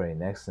 what to play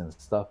next and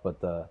stuff.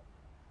 But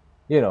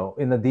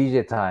in the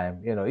DJ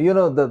time,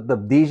 the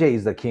DJ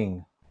is the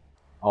king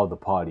of the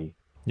party.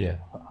 Yeah.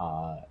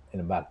 In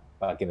the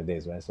back in the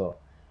days, right? So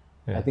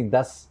Yeah. I think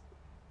that's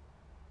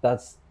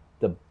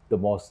the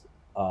most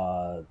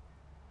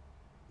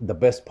the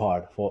best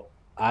part for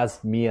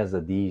me as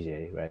a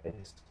DJ, right?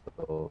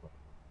 So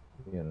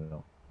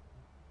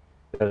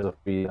there's a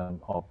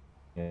freedom of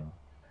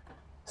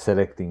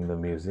selecting the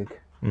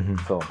music.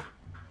 So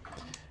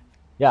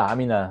I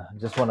mean,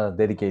 just want to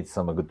dedicate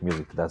some good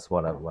music. That's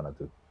what I want to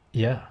do.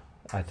 Yeah,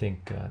 I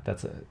think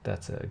that's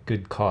a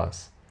good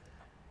cause.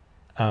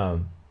 I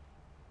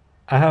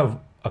have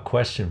a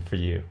question for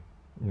you.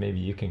 Maybe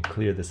you can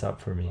clear this up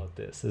for me.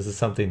 This is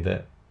something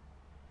that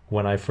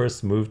when I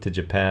first moved to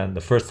Japan,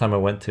 the first time I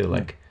went to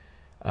like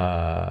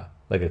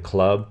a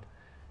club,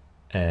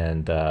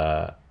 and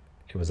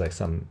it was like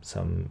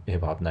some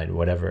hip hop night or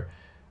whatever.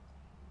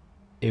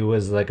 It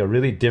was like a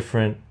really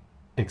different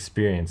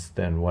experience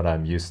than what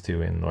I'm used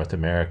to in North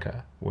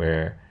America,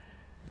 where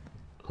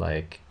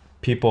like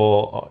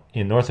people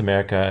in North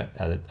America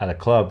at a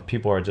club,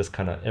 people are just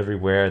kind of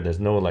everywhere. There's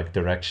no like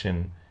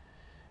direction.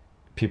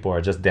 People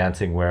are just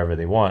dancing wherever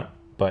they want.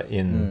 But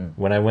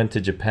when I went to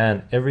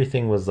Japan,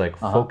 everything was like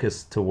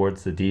focused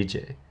towards the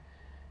DJ,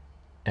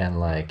 and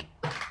like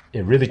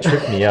it really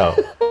tripped me out.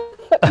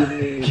 You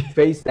mean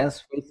face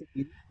dance,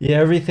 basically? Yeah,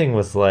 everything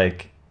was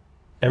like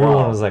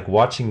everyone was Wow. like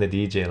watching the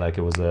DJ like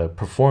it was a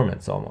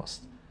performance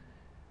almost.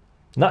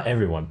 Not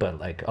everyone, but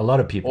like a lot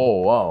of people.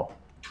 Oh, wow.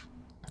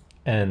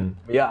 And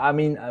Yeah, I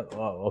mean,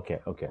 well, okay,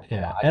 okay. Yeah,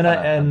 yeah, I and I kind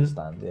of and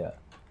understand.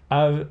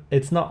 Yeah.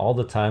 it's not all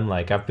the time.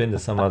 Like I've been to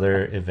some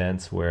other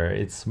events where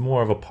it's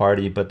more of a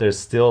party, but there's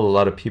still a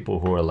lot of people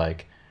who are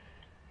like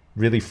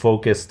really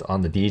focused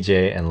on the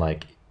DJ and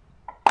like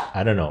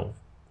I don't know,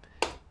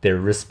 they're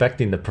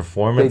respecting the They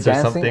performance or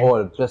dancing something.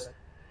 or just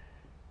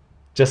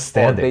Just or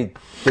standing,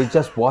 they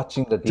just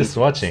watching the just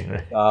DJs. watching,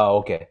 right?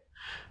 Okay.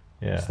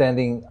 Yeah,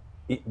 Standing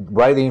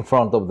right in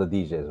front of the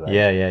DJs, right?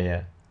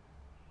 yeah.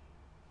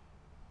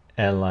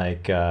 And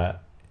like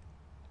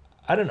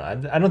I don't know.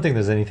 I don't think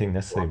there's anything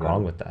necessarily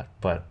wrong Wakaru. with that,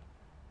 but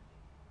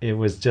it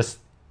was just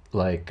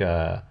like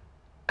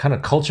kind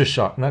of culture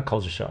shock. Not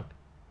culture shock.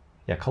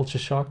 Yeah, culture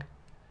shock.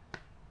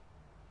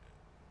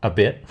 A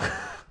bit.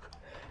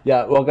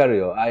 Yeah,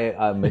 wakaru.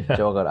 Yeah, めっ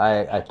ちゃわかる.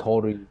 I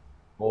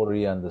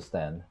totally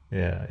understand.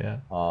 yeah.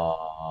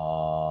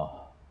 Uh,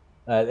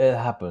 it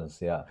happens,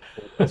 yeah.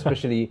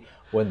 Especially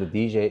when the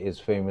DJ is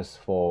famous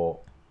for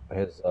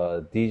his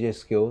DJ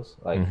skills,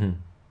 like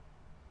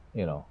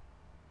you know,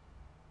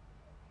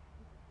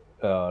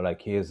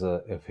 like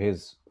if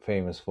he's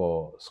famous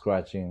for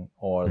scratching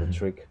or the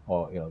trick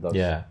or those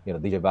Yeah,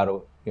 DJ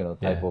battle type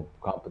yeah. of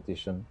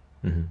competition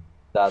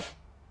that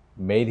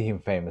made him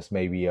famous.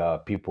 Maybe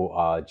people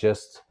are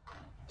just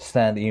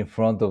stand in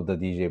front of the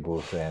DJ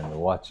booth and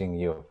watching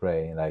you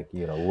play, like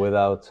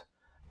without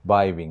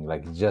vibing,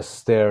 like just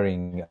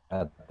staring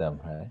at them,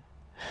 right?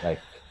 Like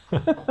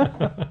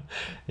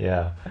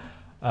Yeah.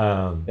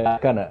 yeah,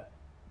 kind of.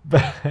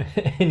 But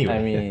I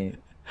anyway, mean,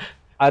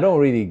 I don't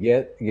really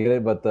get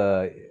it, but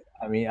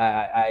I mean,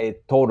 I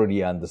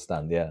totally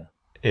understand. Yeah,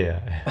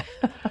 yeah.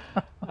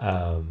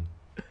 Um,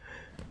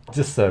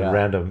 just a yeah.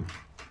 random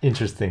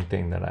interesting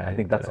thing that I I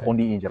think that that's I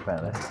only in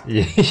Japan,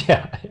 right?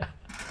 yeah.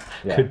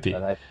 Yeah, Could be.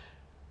 that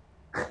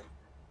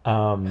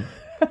Um,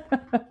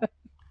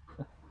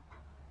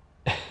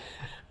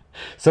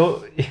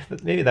 so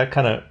maybe that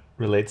kind of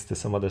relates to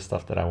some other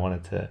stuff that I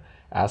wanted to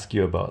ask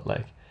you about.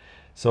 Like,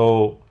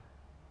 so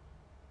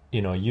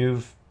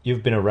you've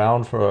been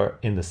around for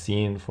in the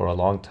scene for a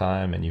long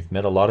time, and you've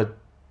met a lot of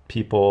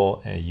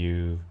people,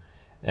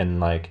 and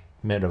like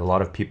met a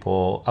lot of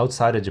people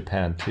outside of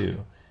Japan too.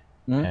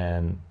 I.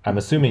 And I'm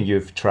assuming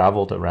you've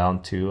traveled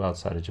around too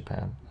outside of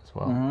Japan as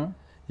well. Mm-hmm.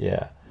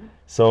 Yeah.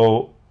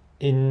 So,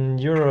 in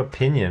your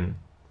opinion,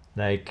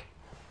 like,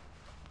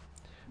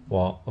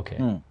 well, okay,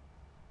 Mm.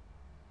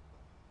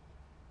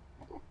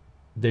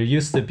 there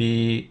used to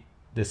be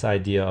this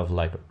idea of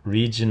like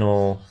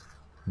regional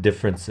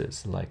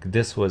differences. Like,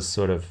 this was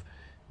sort of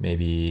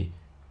maybe,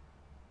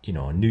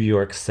 a New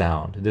York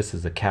sound. This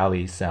is a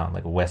Cali sound,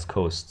 like a West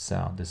Coast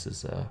sound. This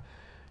is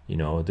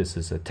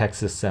a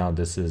Texas sound.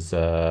 This is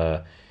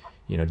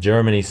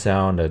Germany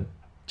sound, a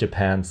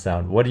Japan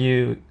sound. What do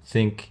you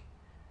think,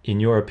 in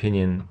your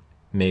opinion,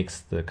 makes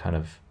the kind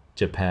of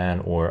Japan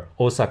or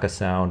Osaka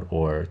sound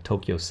or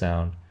Tokyo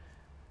sound?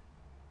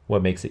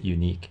 What makes it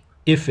unique?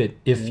 If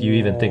you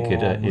even think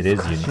it is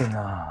難しい unique,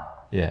 な.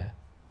 yeah,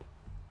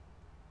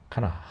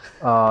 kind of,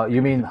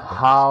 You mean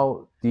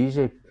how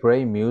DJ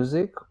play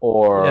music,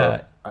 or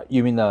yeah,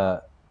 you mean I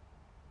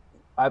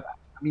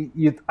mean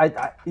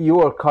you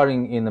are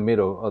cutting in the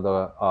middle of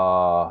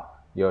the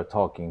you're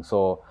talking.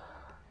 So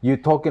you're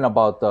talking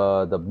about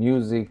the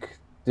music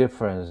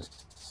difference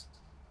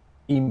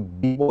in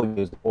b-boy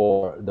music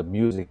or the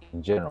music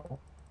in general,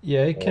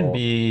 yeah. It can or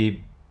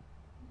be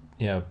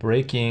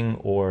breaking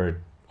or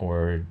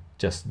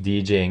just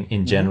DJing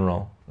in Mhm.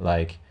 general.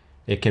 Like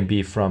it can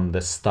be from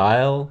the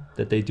style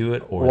that they do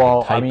it or the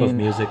Well, I type of mean,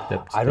 music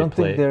that I they don't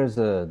think play. there's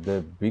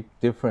the big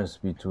difference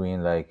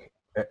between like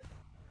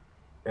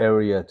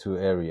area to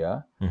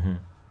area.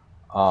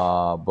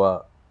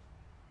 But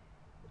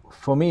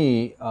for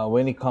me,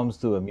 when it comes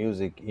to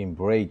music in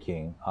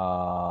breaking,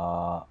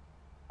 I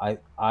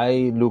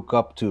look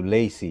up to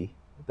Lacey,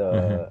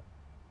 the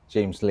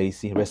James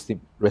Lacey,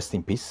 rest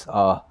in peace.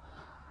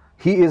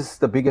 He is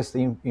the biggest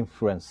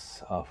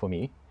influence for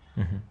me.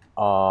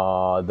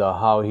 The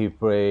how he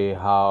play,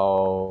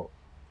 how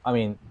I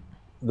mean,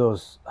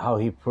 those how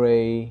he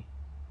play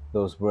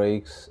those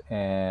breaks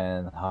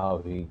and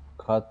how he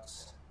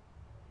cuts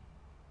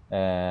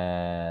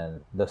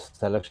and the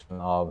selection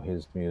of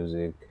his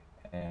music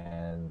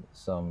and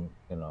some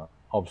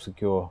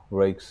obscure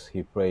breaks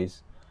he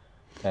plays,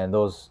 and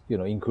those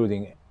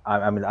including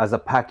I mean as a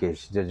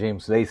package, the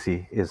James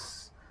Lacey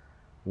is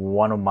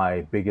one of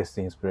my biggest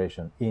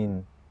inspiration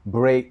in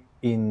break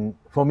in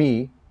for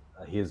me.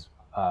 He's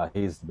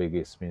the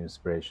biggest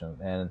inspiration,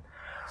 and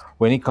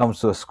when it comes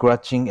to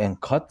scratching and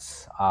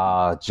cuts,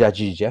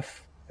 Judgy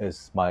Jeff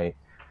is my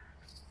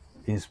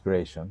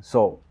inspiration.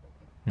 So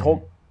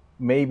talk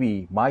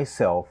maybe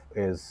myself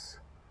is,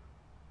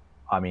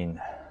 I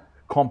mean,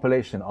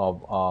 compilation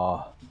of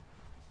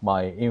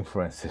my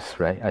influences,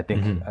 right? I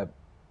think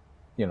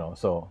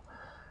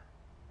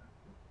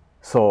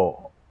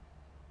so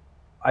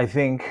I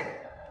think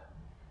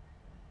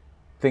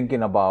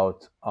thinking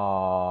about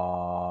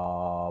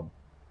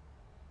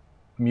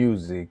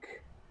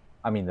music,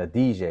 I mean the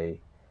DJ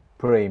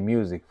play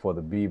music for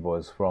the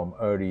b-boys from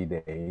early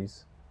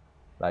days.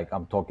 Like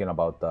I'm talking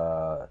about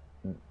the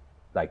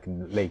like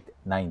late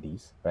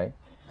 90s, right?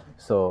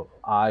 So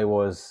I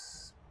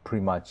was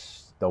pretty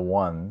much the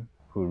one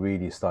who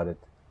really started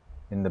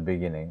in the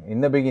beginning.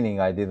 In the beginning,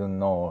 I didn't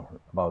know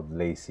about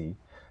Lacey,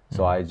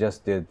 so I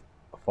just did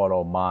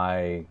follow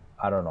my,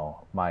 I don't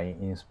know, my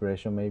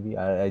inspiration maybe.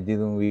 I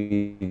didn't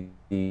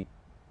really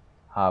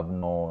have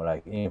no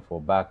like info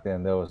back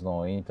then. There was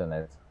no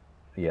internet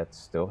yet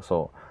still,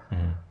 so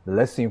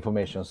less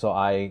information. So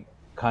I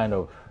kind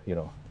of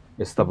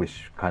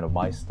established kind of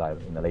my style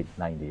in the late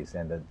 90s,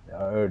 and the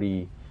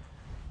early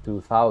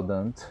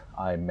 2000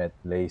 I met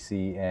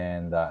Lacey,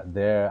 and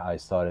there I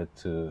started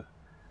to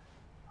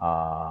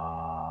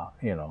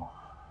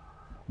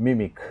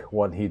mimic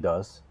what he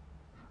does,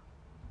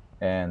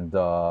 and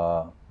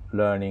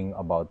learning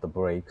about the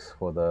breaks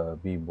for the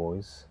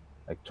b-boys,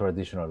 like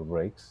traditional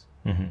breaks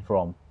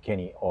from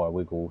Kenny or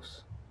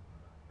Wiggles,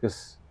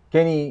 because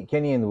Kenny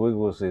and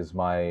Wiggles is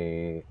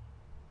my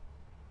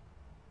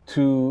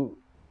two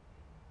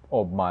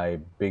of my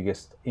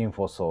biggest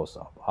info source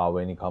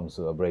when it comes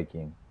to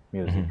breaking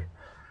music.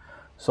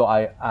 So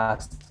I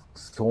asked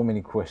so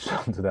many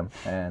questions to them,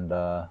 and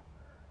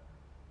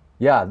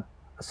yeah,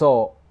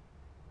 so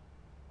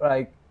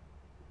like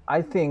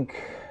I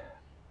think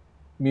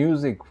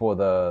music for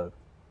the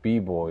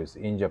b-boys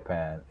in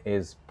Japan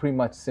is pretty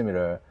much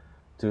similar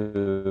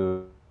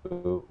to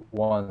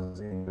ones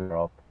in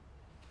Europe,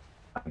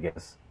 I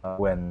guess,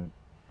 when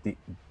the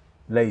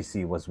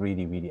Lacey was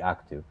really, really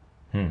active.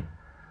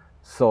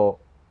 So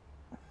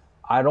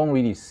I don't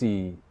really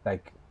see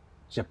like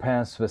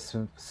Japan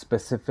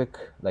specific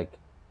like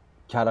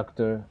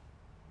character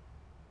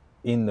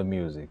in the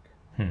music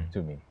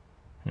to me.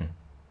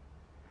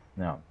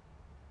 No.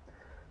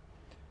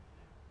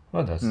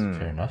 Well, that's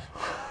fair enough.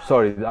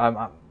 Sorry,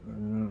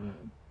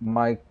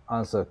 my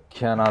answer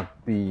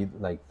cannot be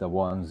like the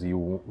ones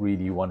you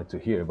really wanted to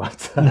hear,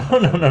 but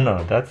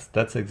No.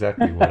 That's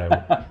exactly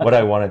what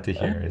I wanted to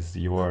hear is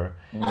your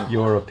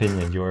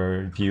opinion,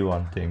 your view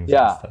on things.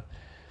 Yeah. And stuff.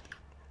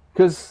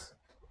 Because,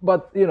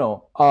 but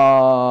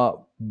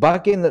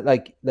back in the,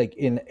 like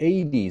in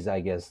 80s, I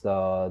guess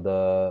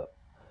the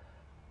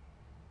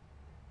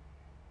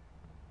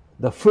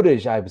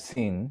footage I've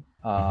seen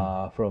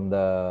from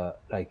the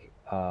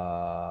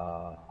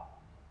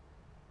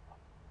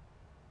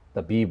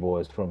the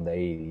b-boys from the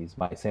 80s,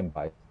 my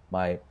senpai,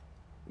 my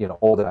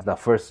all the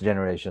first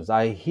generations,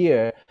 I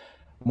hear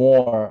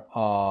more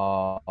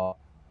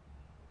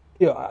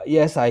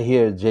yes, I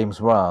hear James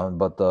Brown,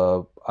 but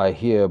I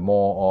hear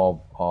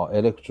more of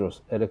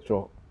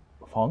electro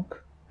funk,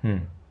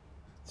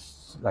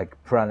 like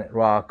Planet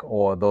Rock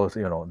or those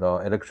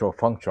the electro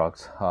funk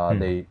tracks.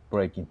 They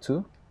break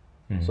into.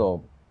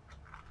 So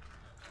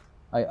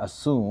I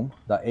assume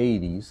the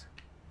 80s,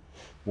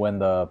 when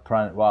the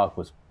Planet Rock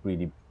was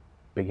really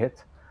big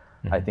hit,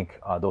 I think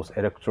those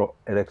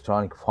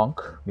electronic funk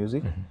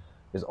music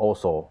is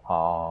also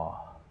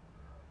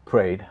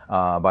played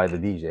by the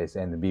DJs,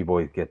 and the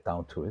b-boys get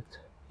down to it.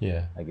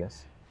 Yeah. I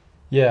guess.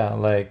 Yeah,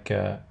 like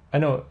I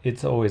know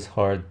it's always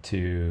hard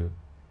to,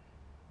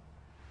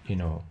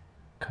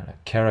 kind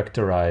of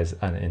characterize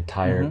an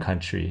entire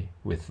country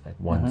with like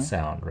one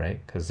sound,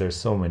 right? Because there's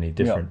so many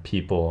different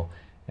people,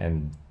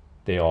 and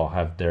they all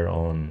have their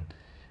own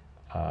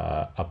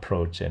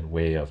approach and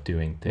way of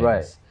doing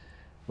things.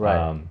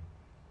 Right.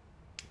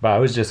 But I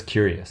was just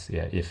curious,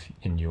 yeah, if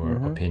in your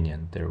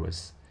opinion there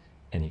was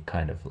any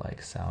kind of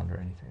like sound or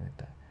anything like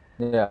that.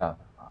 Yeah.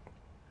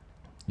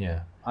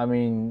 Yeah. I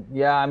mean,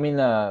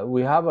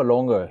 we have a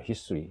longer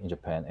history in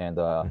Japan, and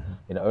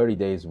in the early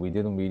days, we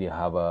didn't really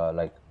have a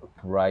like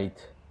right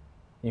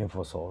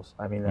info source.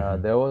 I mean,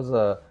 there was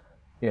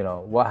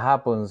what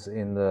happens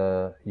in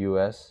the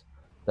U.S.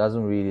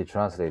 doesn't really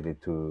translate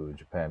it to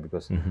Japan,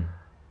 because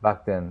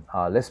back then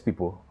less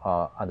people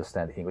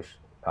understand English.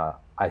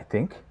 I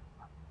think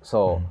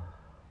so.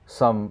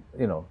 Some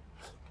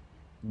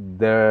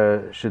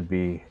there should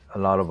be a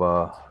lot of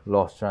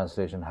lost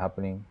translation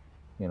happening,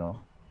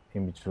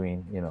 in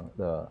between,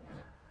 the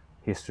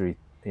history,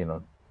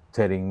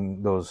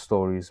 telling those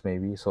stories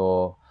maybe.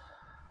 So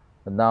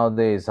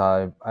nowadays,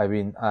 I'm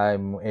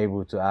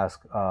able to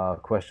ask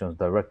questions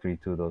directly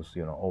to those,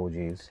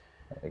 OGs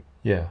like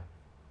Yeah.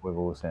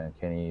 Wiggles and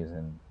Kenny's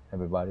and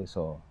everybody.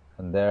 So,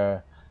 and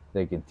there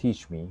they can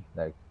teach me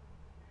like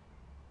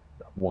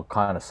what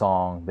kind of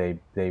song they've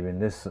been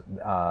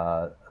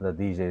the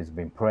DJ's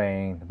been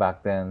playing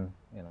back then,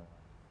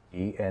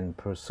 and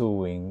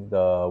pursuing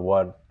the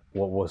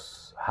what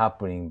was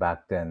happening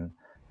back then.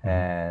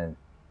 And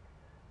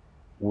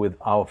with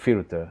our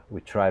filter,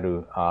 we try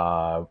to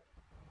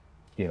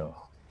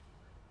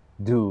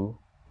do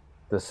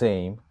the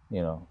same,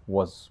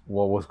 what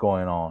was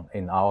going on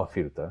in our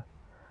filter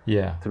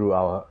Yeah. through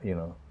our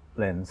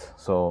lens.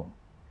 So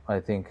I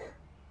think,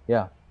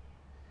 yeah,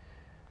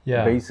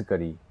 Yeah.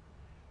 basically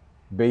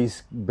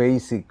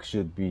basic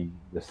should be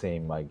the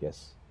same, I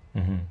guess.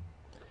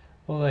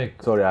 Well,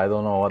 like, Sorry, I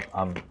don't know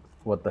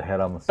what the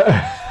hell I'm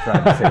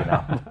trying to say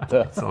now.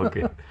 it's all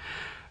good.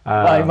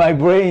 My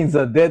brains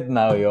are dead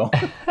now, yo.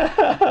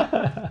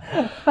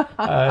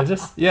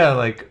 Just yeah,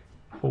 like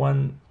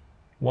one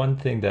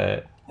thing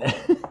that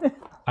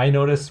I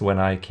noticed when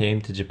I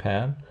came to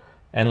Japan,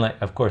 and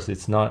like of course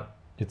it's not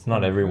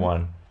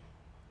everyone,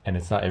 and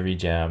it's not every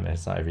jam, and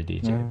it's not every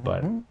DJ,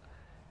 but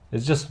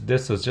it's just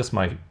this was just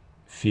my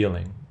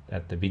feeling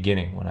at the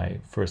beginning when I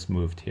first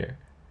moved here,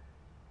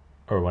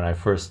 or when I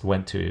first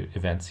went to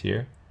events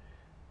here,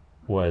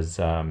 was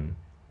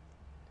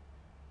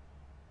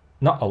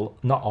not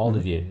all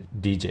the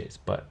DJs,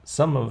 but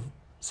some of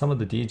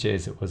the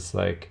DJs, it was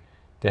like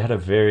they had a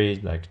very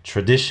like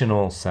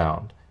traditional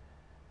sound.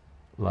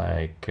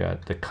 Like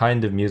the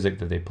kind of music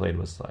that they played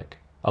was like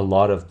a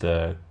lot of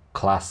the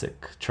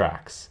classic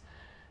tracks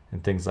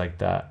and things like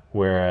that.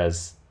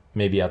 Whereas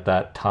maybe at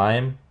that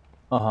time,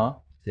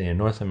 say in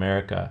North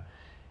America,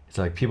 it's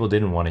like people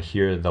didn't want to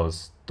hear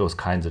those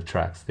kinds of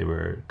tracks. They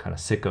were kind of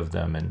sick of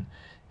them, and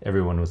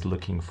everyone was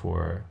looking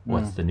for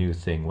what's the new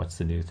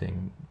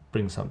thing,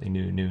 bring something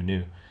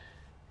new.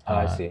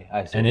 I see.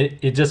 And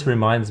it just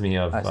reminds me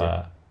of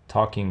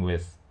talking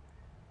with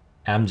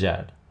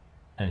Amjad,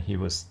 and he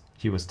was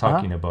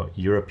talking about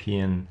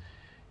European,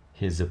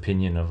 his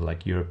opinion of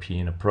like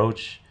European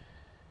approach.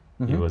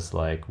 He was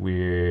like,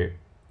 we're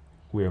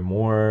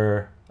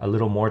a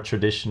little more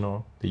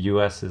traditional. The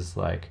US is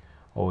like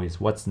always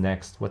what's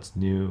next, what's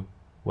new,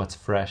 what's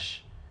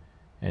fresh,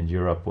 and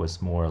Europe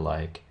was more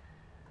like,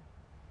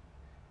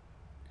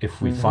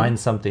 if we find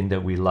something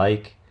that we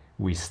like,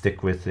 we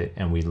stick with it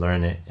and we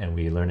learn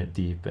it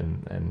deep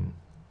and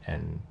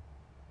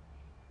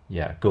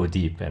yeah, go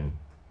deep, and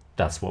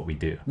that's what we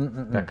do.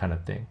 That kind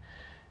of thing.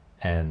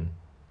 And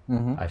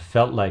I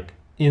felt like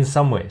in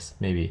some ways,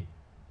 maybe,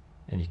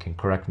 and you can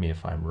correct me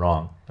if I'm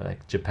wrong, but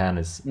like Japan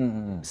is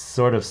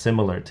sort of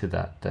similar to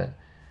that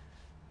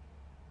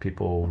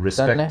people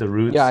respect the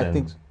roots. Yeah, I and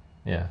think so.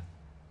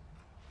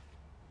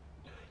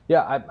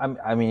 Yeah,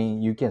 I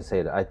mean, you can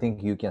say that. I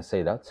think you can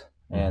say that.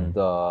 And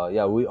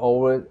yeah, we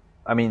always,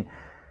 I mean,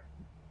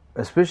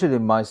 especially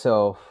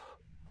myself,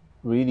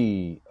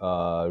 really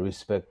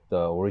respect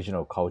the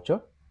original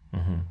culture.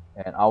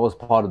 And I was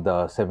part of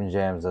the Seven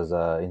Jams as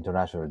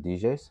international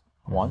DJs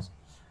once,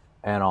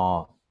 and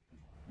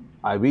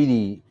I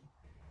really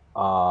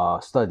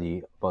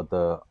study about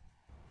the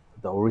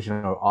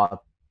original art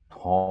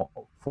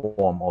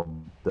form of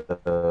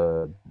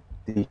the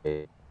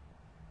DJ.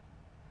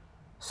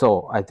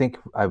 So I think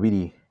I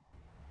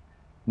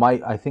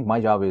think my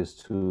job is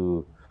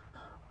to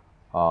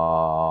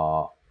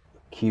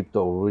keep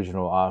the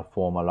original art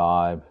form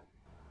alive,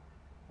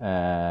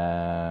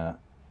 and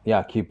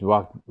yeah, keep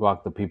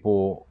rock the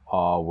people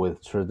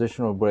with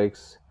traditional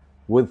breaks,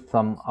 with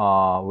some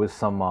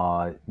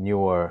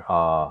newer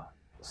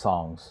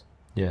songs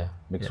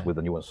mixed with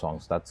the newer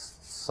songs. That's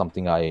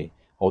something I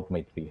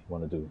ultimately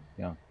want to do.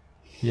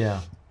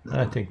 Yeah,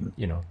 I think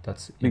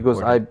that's because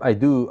important. I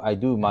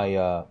do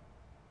my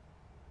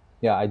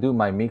I do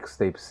my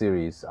mixtape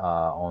series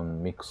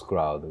on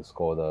Mixcloud. It's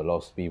called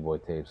Lost B-Boy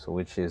Tapes,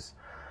 which is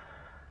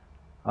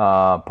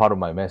part of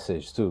my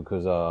message too,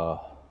 because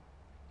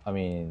I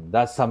mean,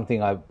 that's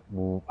something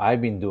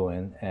I've been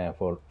doing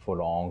for a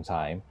long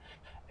time,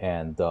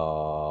 and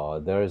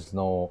there is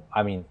no.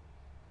 I mean,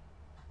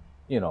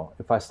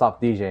 if I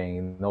stop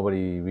DJing,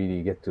 nobody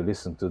really get to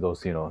listen to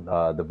those.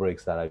 The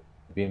breaks that I've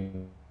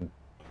been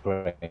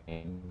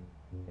playing.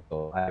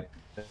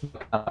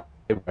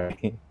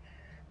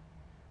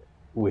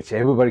 Which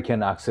everybody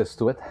can access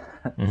to it.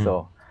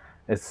 So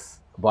it's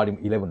volume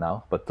 11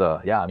 now. But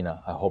yeah, I mean,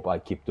 I hope I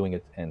keep doing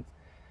it, and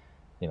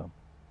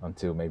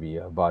until maybe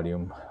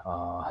volume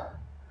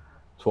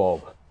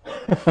 12.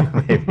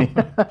 Maybe.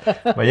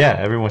 But yeah,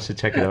 everyone should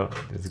check it out.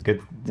 It's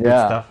good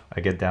stuff.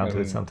 I get down to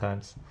it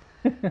sometimes.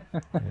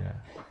 Yeah.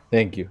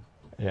 Thank you.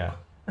 Yeah.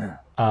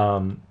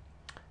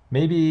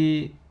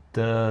 Maybe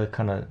the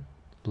kind of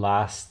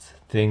last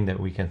thing that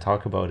we can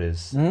talk about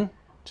is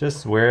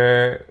just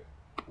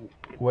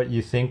what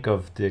you think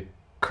of the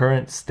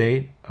current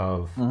state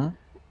of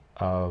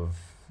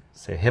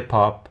say hip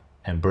hop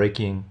and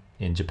breaking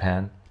in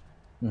Japan,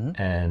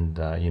 and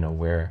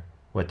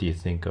what do you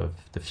think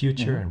of the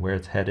future and where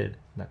it's headed,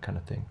 that kind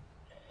of thing.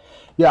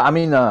 Yeah, I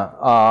mean,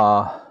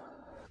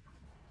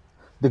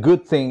 the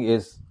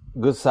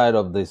good side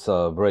of this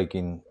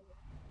breaking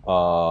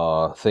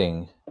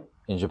thing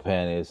in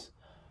Japan is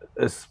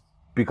it's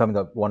becoming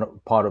one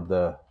part of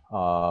the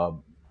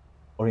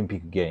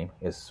Olympic game.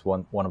 Is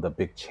one of the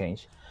big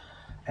change.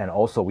 And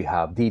also we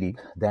have D-League,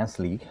 Dance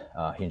League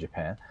in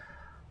Japan,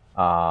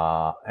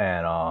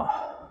 and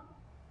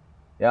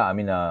yeah, I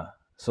mean,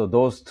 so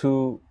those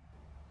two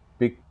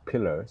big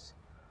pillars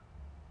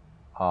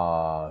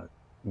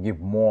give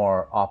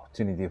more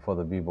opportunity for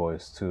the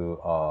b-boys to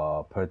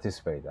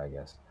participate, I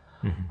guess.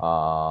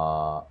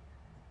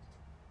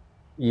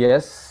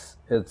 Yes,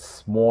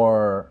 it's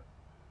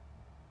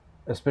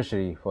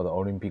especially for the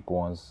Olympic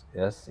ones,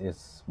 yes,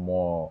 it's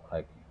more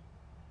like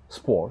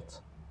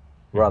sports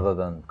rather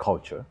than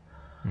culture.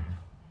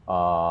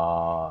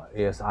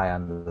 Yes, I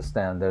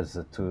understand there's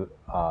a two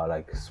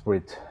like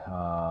split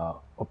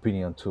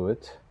opinion to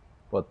it,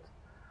 but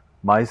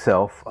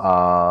myself,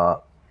 I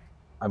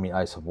mean,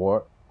 I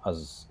support,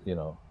 as you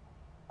know,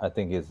 I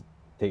think it's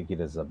take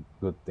it as a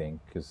good thing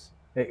because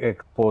it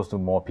exposed to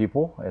more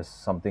people is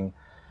something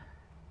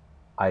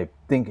I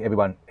think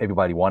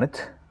everybody wanted.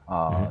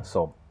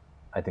 So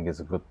I think it's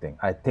a good thing.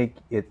 I take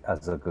it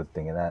as a good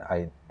thing,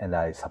 and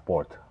I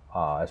support,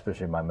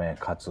 especially my man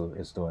Katsu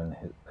is doing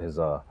his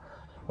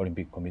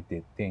Olympic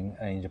Committee thing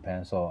in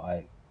Japan, so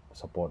I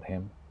support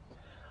him.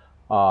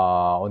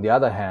 On the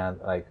other hand,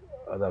 like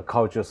the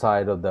culture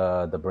side of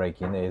the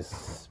breaking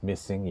is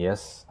missing.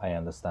 Yes, I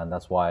understand.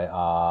 That's why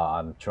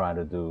I'm trying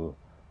to do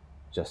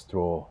just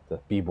throw the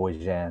b-boy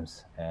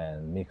jams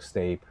and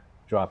mixtape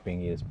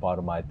dropping is part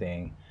of my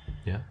thing.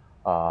 Yeah.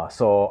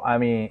 So I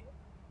mean,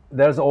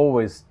 there's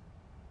always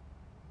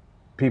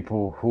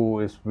people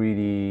who is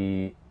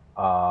really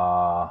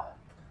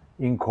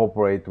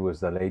incorporate with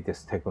the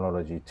latest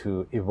technology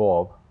to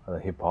evolve the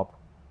hip hop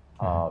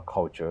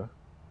culture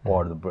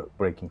or the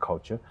breaking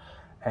culture,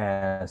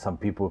 and some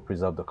people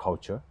preserve the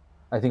culture.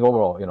 I think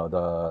overall, you know,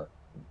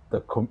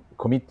 the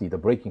committee, the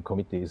breaking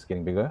committee, is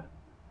getting bigger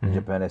in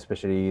Japan,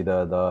 especially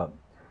the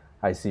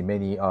I see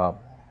many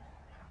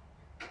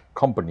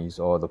companies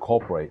or the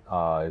corporate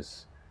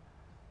is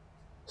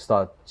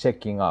start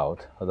checking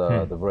out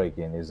the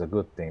break-in is a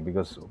good thing,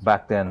 because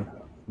back then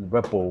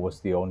Repo was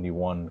the only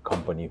one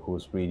company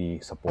who's really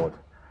support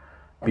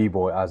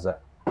b-boy as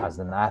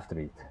an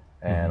athlete.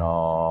 And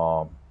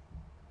I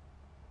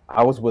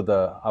was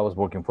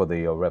working for the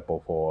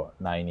Repo for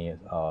 9 years,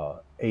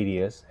 8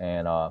 years,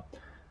 and I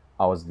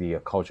was the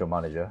culture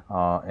manager.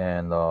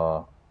 And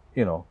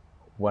you know,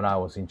 when I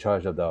was in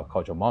charge of the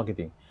culture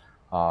marketing,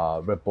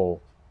 Repo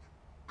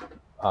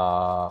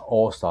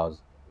All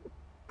Stars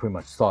pretty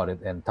much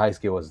started, and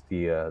Taisuke was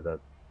the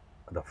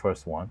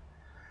first one.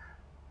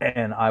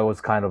 And I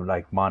was kind of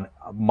like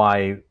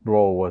my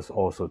role was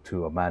also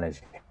to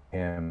manage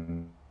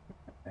him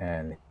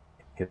and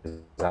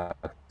his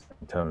act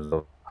in terms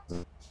of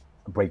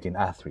breaking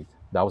athlete.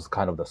 That was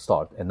kind of the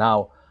start, and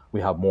now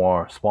we have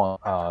more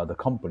the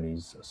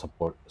companies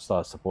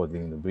start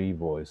supporting the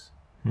b-boys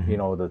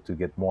in order to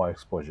get more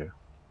exposure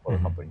for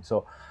the company.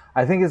 So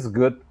I think it's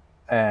good,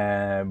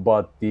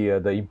 but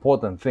the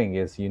important thing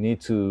is you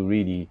need to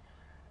really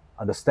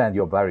understand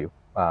your value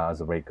as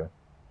a breaker.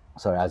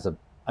 Sorry,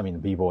 I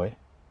mean b-boy,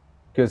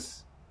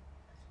 because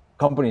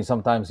companies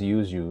sometimes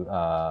use you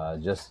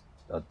just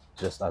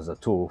as a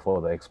tool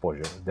for the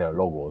exposure, their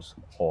logos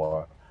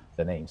or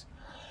the names.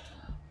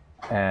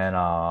 And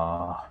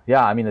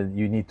yeah, I mean,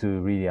 you need to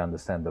really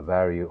understand the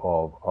value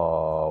of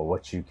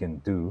what you can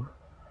do.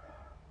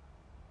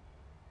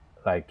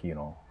 Like, you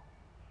know,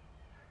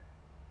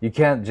 you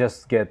can't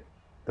just get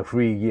the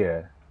free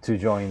year to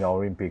join the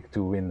Olympic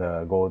to win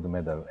the gold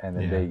medal, and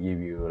then they give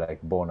you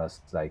like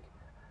bonus, like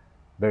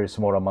very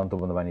small amount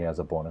of money as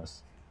a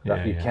bonus.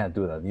 That you can't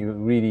do that. You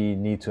really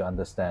need to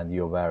understand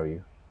your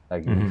value.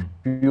 Like if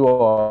you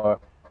are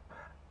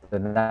the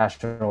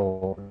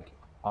national,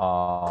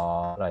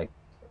 like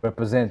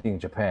representing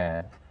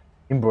Japan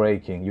in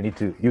breaking, you need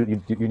to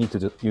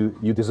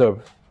you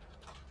deserve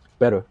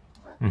better.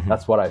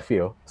 That's what I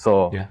feel.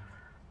 So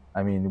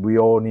I mean, we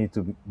all need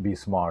to be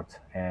smart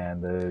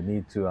and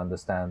need to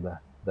understand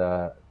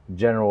the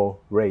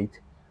general rate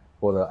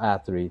for the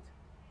athlete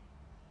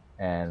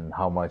and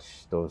how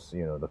much those,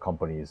 you know, the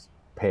companies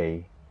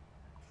pay,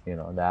 you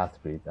know, the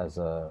athlete as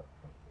a,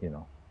 you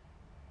know,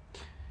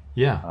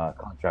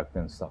 contract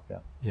and stuff.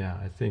 Yeah,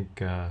 I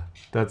think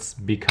that's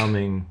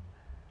becoming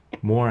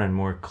more and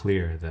more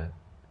clear, that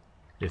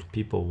if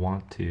people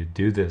want to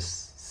do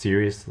this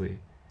seriously,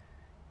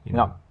 you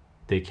know,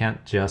 they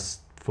can't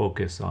just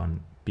focus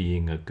on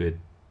being a good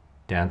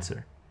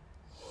dancer.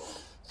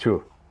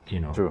 True.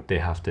 You know, they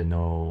have to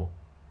know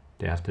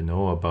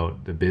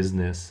about the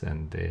business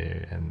and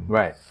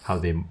how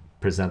they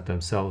present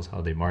themselves,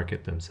 how they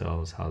market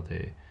themselves, how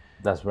they.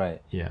 That's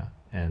right. Yeah,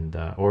 and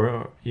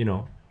or you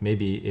know,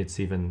 maybe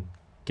it's even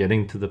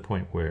getting to the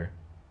point where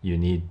you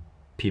need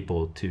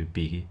people to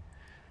be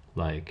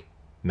like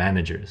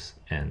managers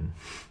and,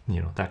 you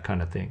know, that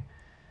kind of thing.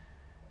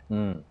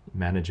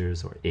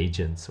 Managers or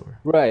agents or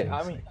right.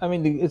 I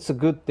mean, it's a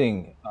good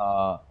thing.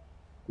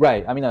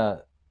 Right. I mean,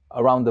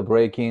 around the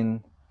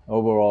breaking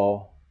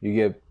overall, you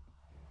get,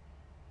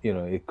 you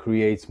know, it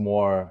creates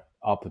more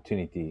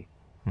opportunity,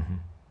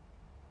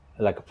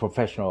 like a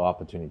professional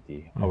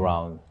opportunity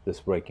around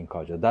this breaking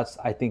culture.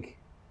 I think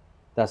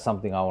that's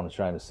something I want to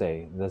try to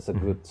say. That's a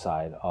good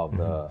side of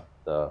the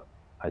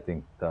I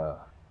think the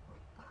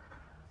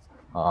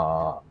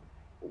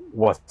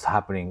what's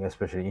happening,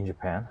 especially in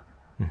Japan.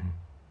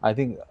 I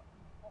think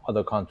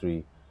other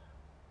country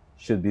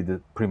should be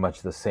pretty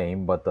much the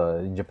same, but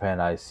in Japan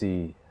I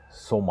see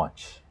so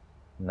much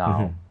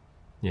now.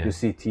 You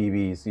see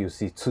TVs, you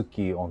see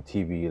Tsuki on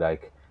TV,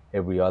 like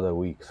every other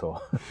week,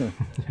 so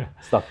Yeah.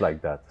 stuff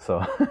like that.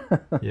 So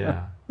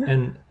Yeah.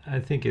 And I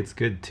think it's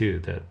good too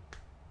that,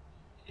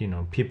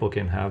 people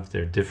can have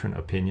their different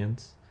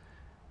opinions,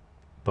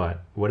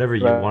 but whatever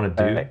you want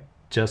to do, right.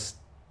 just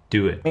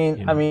do it,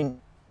 I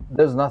mean,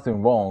 there's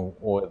nothing wrong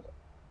with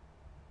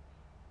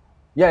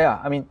yeah.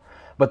 I mean,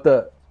 but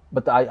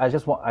I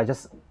just want I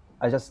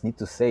just need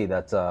to say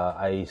that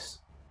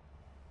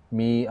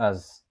me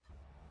as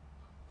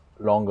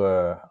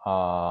longer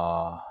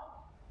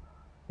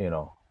you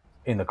know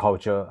in the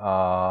culture,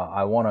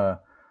 I wanna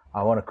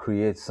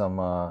create some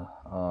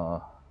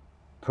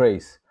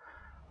praise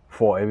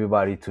for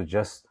everybody to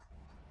just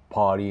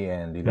party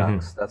and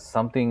relax. That's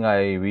something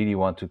I really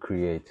want to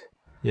create.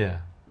 Yeah.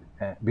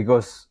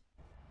 Because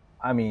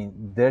I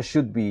mean, there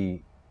should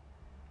be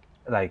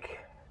like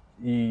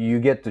you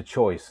get the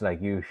choice.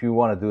 Like if you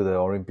want to do the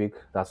Olympic,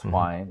 that's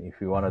fine.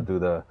 If you want to do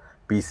the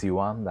BC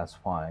one, that's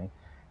fine.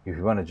 If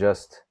you want to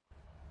just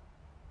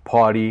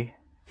party,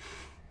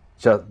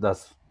 just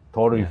that's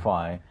totally Yeah.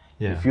 fine.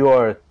 Yeah. If you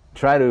are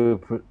try to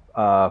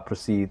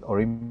proceed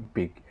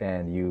Olympic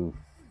and you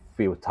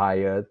feel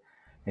tired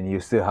and you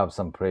still have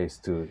some place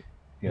to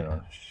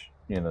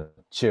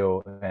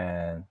chill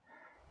and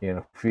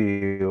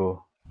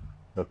feel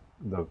the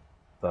the,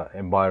 the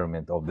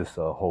environment of this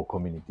whole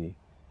community.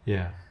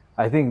 Yeah.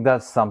 I think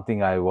that's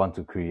something I want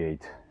to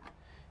create.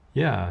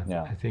 Yeah,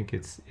 Yeah. I think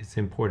it's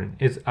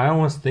important. I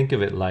almost think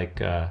of it like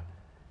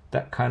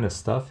that kind of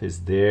stuff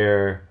is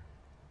there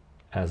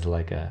as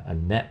like a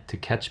net to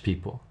catch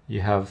people.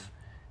 You have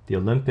the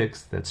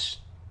Olympics that's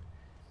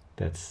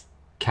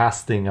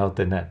casting out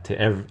the net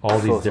to all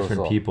these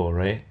different people,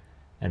 right?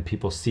 And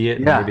people see it,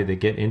 and Yeah. maybe they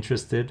get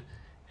interested.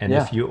 And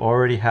Yeah. if you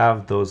already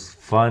have those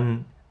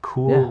fun,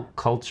 cool Yeah.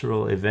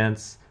 cultural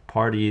events,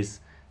 parties,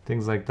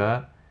 things like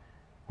that,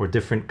 or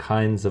different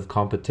kinds of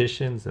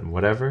competitions and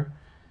whatever,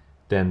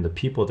 then the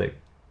people that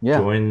Yeah.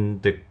 join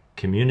the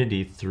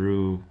community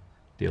through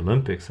the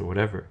Olympics or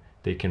whatever,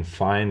 they can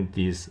find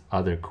these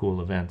other cool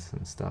events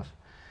and stuff.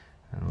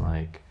 And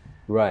like,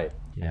 Right.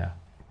 yeah.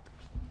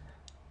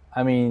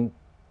 I mean,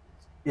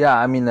 yeah.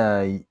 I mean,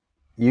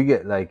 you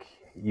get like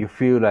you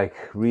feel like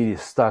really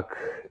stuck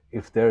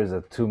if there is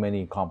a too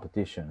many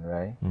competition,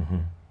 right? Mm-hmm.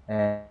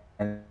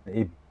 And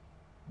it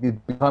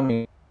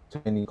becoming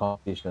too many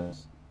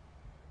competitions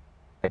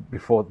like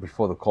before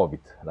the COVID.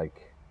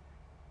 Like,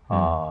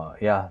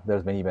 yeah,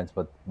 there's many events,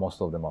 but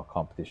most of them are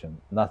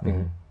competition.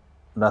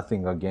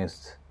 Nothing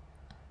against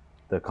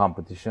the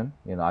competition.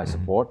 I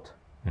support,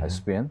 I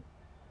spin,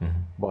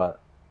 but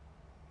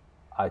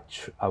I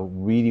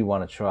really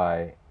want to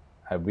try.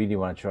 I really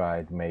want to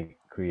try to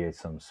create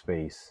some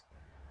space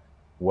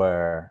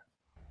where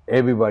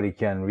everybody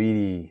can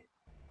really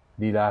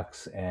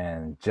relax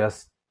and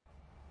just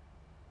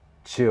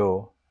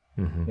chill,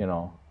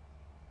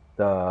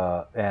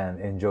 and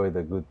enjoy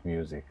the good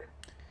music.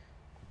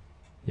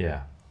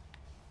 Yeah.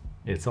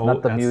 It's all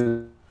Not the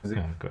music,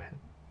 go ahead.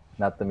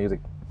 not the music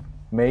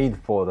made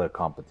for the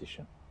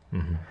competition.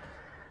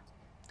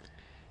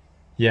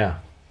 Yeah.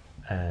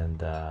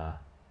 And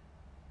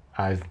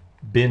I've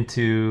been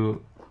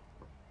to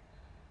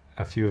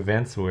a few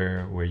events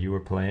where you were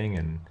playing,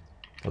 and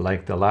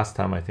like the last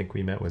time I think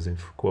we met was in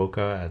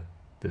Fukuoka at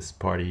this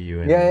party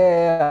you and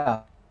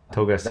Yeah.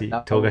 Togashi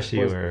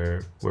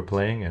were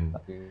playing, and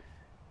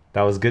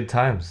that was good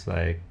times.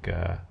 Like,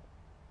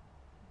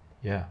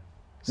 yeah.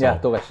 So Yeah,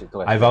 Togashi.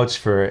 I vouch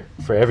for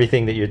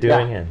everything that you're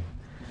doing, Yeah.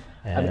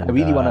 and I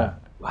really want to.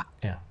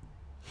 Yeah.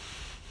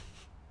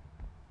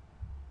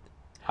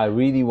 I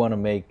really want to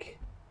make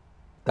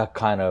that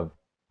kind of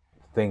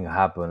thing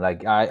happen.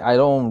 Like I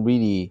don't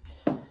really.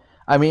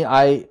 I mean,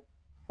 I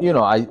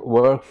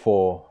work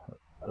for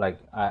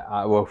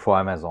I work for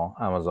Amazon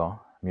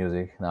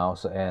Music now,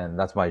 so and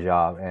that's my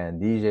job.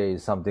 And DJ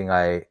is something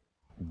I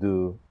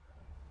do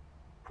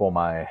for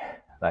my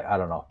I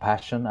don't know,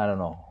 passion. I don't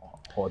know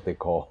what they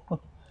call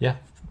Yeah.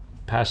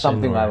 Passion.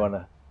 something I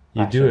wanna.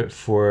 You do it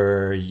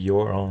for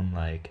your own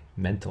like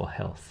mental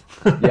health.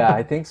 Yeah,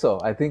 I think so.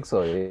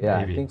 Yeah,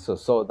 Maybe. I think so.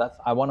 So that's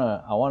I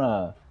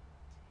wanna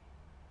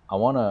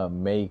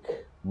make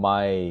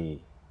my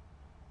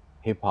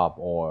hip hop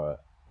or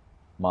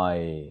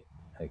my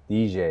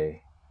DJ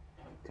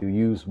to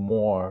use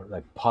more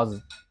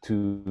positive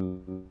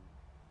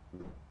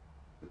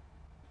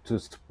to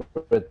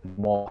spread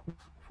more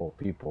for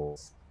people.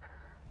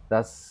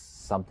 That's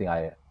something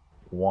I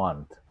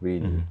want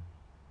really.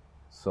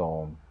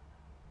 So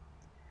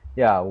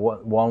yeah,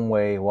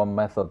 one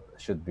method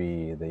should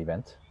be the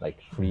event,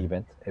 like free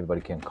event.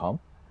 Everybody can come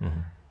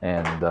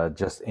and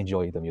just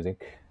enjoy the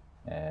music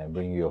and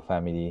bring your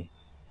family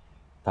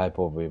type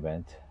of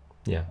event.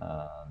 Yeah.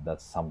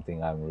 That's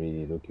something I'm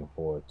really looking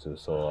forward to.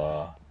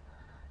 So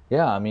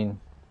yeah, I mean,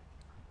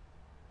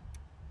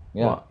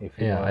 yeah. Well,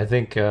 I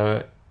think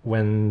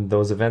when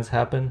those events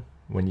happen,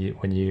 when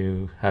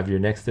you have your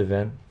next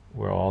event,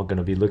 we're all going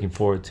to be looking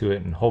forward to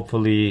it, and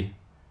hopefully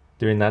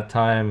during that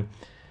time,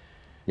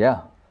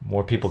 yeah,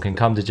 more people can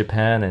come to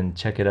Japan and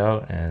check it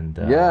out, and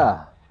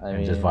I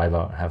mean, just vibe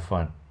out, have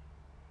fun.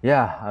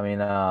 Yeah, I mean,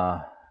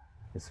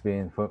 it's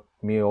been for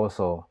me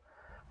also.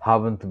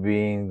 Haven't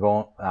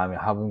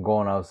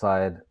gone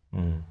outside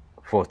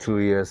for 2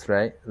 years,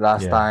 right?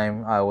 Last Yeah.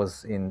 time I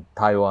was in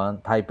Taiwan,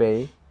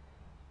 Taipei,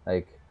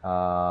 like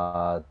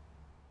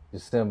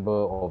December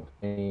of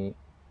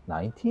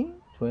 2019,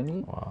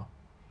 20. Wow.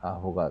 I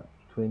forgot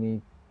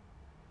 20.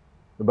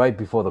 Right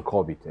before the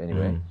COVID,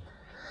 anyway.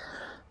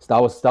 So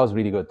that was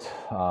really good,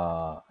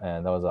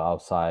 and that was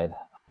outside.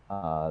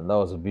 That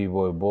was a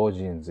B-Boy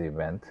Bojin's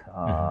event,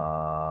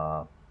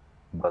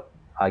 but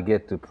I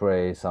get to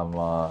play some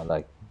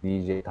like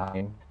DJ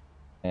time,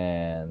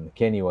 and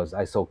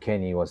I saw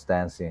Kenny was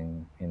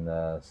dancing in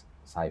the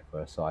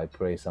cipher, so I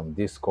play some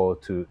disco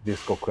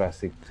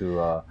classic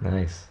to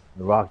Nice.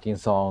 rocking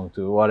song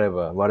to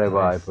whatever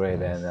I Nice, played,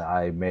 nice. and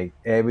I make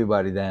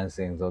everybody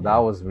dancing. So that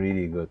was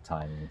really good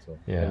timing. So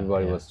Yeah,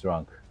 everybody yeah. was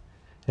drunk.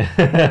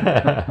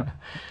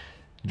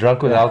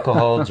 Drunk with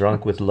alcohol,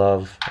 drunk with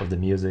love of the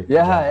music.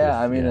 Yeah, drunk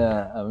yeah. with,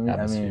 I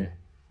mean,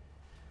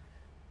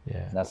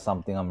 yeah. that's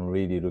something I'm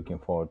really looking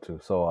forward to.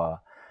 So,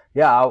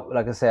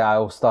 like I say, I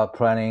will start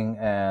planning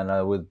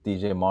and with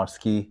DJ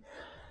Marsky,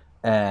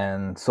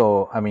 and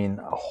so I mean,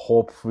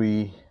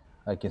 hopefully,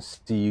 I can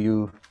see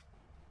you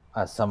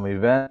at some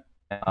event.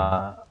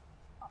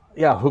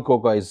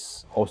 Fukuoka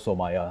is also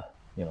my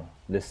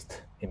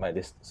list in my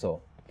list.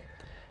 So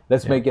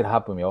let's make it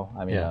happen, yo.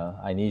 I mean,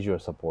 I need your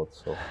support.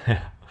 So.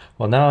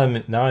 Well, now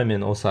I'm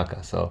in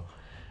Osaka, so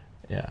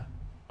yeah,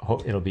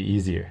 hope it'll be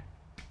easier.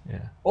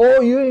 Yeah. Oh,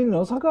 you're in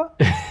Osaka?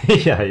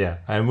 yeah.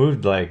 I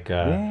moved like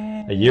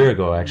a year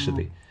ago,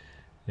 actually.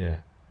 Yeah.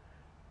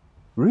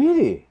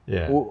 Really?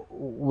 Yeah.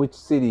 Which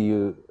city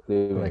you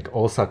live in? Like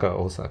Osaka.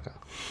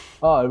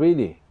 Oh,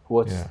 really?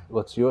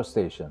 What's your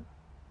station?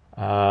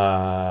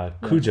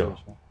 Kujo.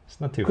 It's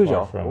not too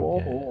far from.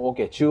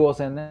 Okay,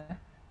 Chuo-sen.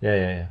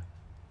 Yeah.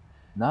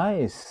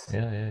 Nice.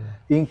 Yeah.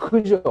 In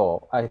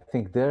Kujo, I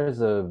think there's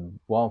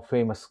one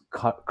famous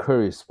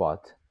curry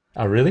spot.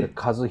 Oh, really?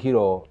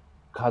 Kazuhiro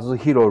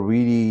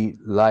really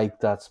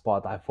liked that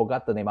spot. I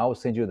forgot the name. I will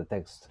send you the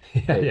text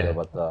later,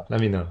 but let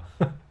me know.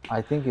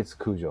 I think it's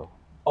Kujo.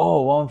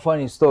 Oh, one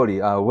funny story.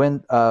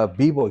 When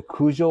B-Boy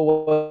Kujo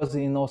was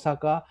in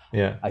Osaka,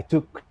 I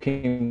took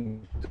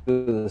him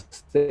to the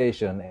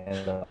station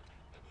and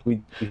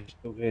we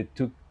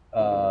took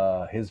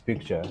his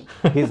picture.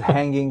 He's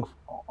hanging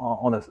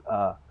on a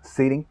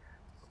seating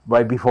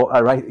right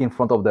in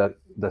front of the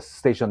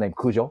station named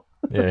Kujo.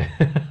 Yeah.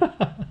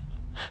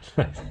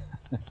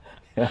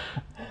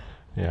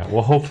 Yeah.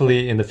 Well,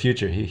 hopefully in the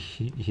future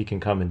he can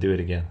come and do it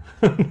again.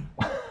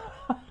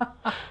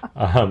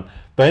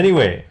 But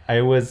anyway,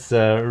 it was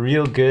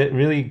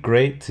really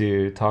great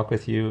to talk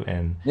with you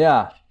and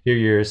hear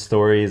your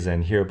stories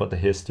and hear about the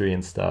history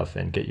and stuff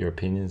and get your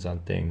opinions on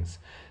things.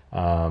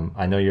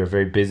 I know you're a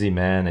very busy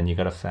man and you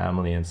got a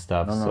family and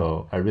stuff,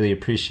 so I really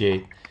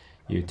appreciate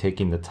you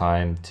taking the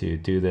time to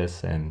do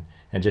this and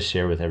just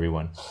share with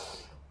everyone.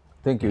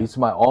 Thank you. It's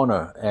my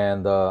honor,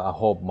 and I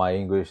hope my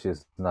English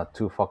is not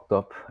too fucked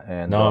up.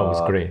 And no, it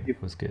was great.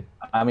 It was good.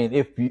 I mean,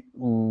 if you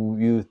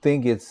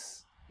think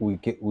we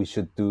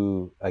should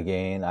do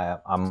again,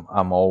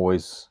 I'm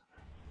always,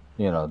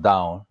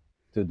 down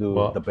to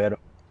do the better.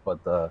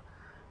 But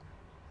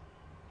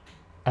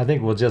I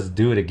think we'll just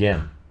do it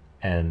again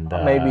and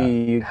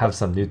maybe you have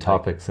some new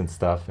topics and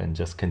stuff and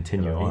just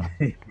continue on.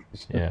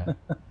 Yeah.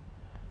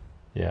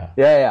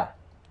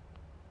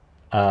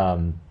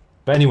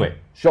 But anyway.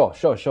 Sure.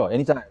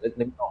 Anytime. Let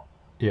me know.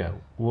 Yeah.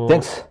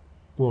 Thanks.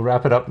 We'll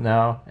wrap it up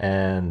now.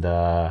 And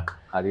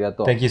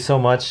thank you so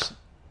much,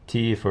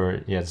 T, for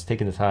just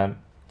taking the time.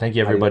 Thank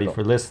you, everybody,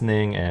 for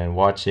listening and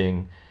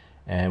watching.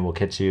 And we'll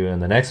catch you in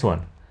the next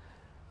one.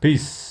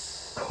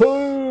 Peace.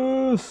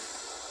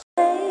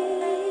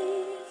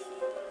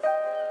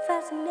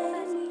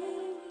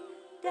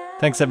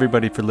 Thanks,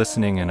 everybody, for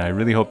listening. And I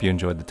really hope you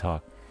enjoyed the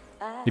talk.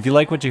 If you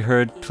like what you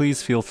heard,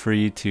 please feel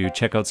free to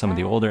check out some of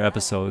the older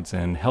episodes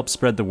and help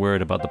spread the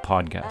word about the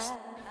podcast.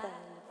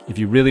 If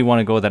you really want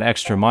to go that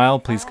extra mile,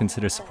 please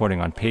consider supporting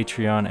on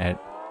Patreon at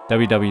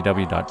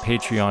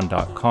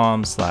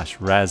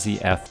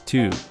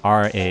www.patreon.com/RazzyF2,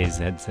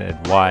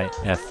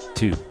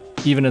 RAZZYF2.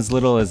 Even as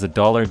little as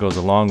 $1 goes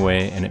a long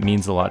way, and it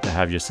means a lot to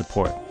have your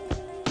support.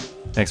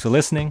 Thanks for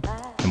listening,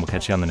 and we'll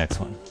catch you on the next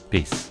one.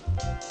 Peace.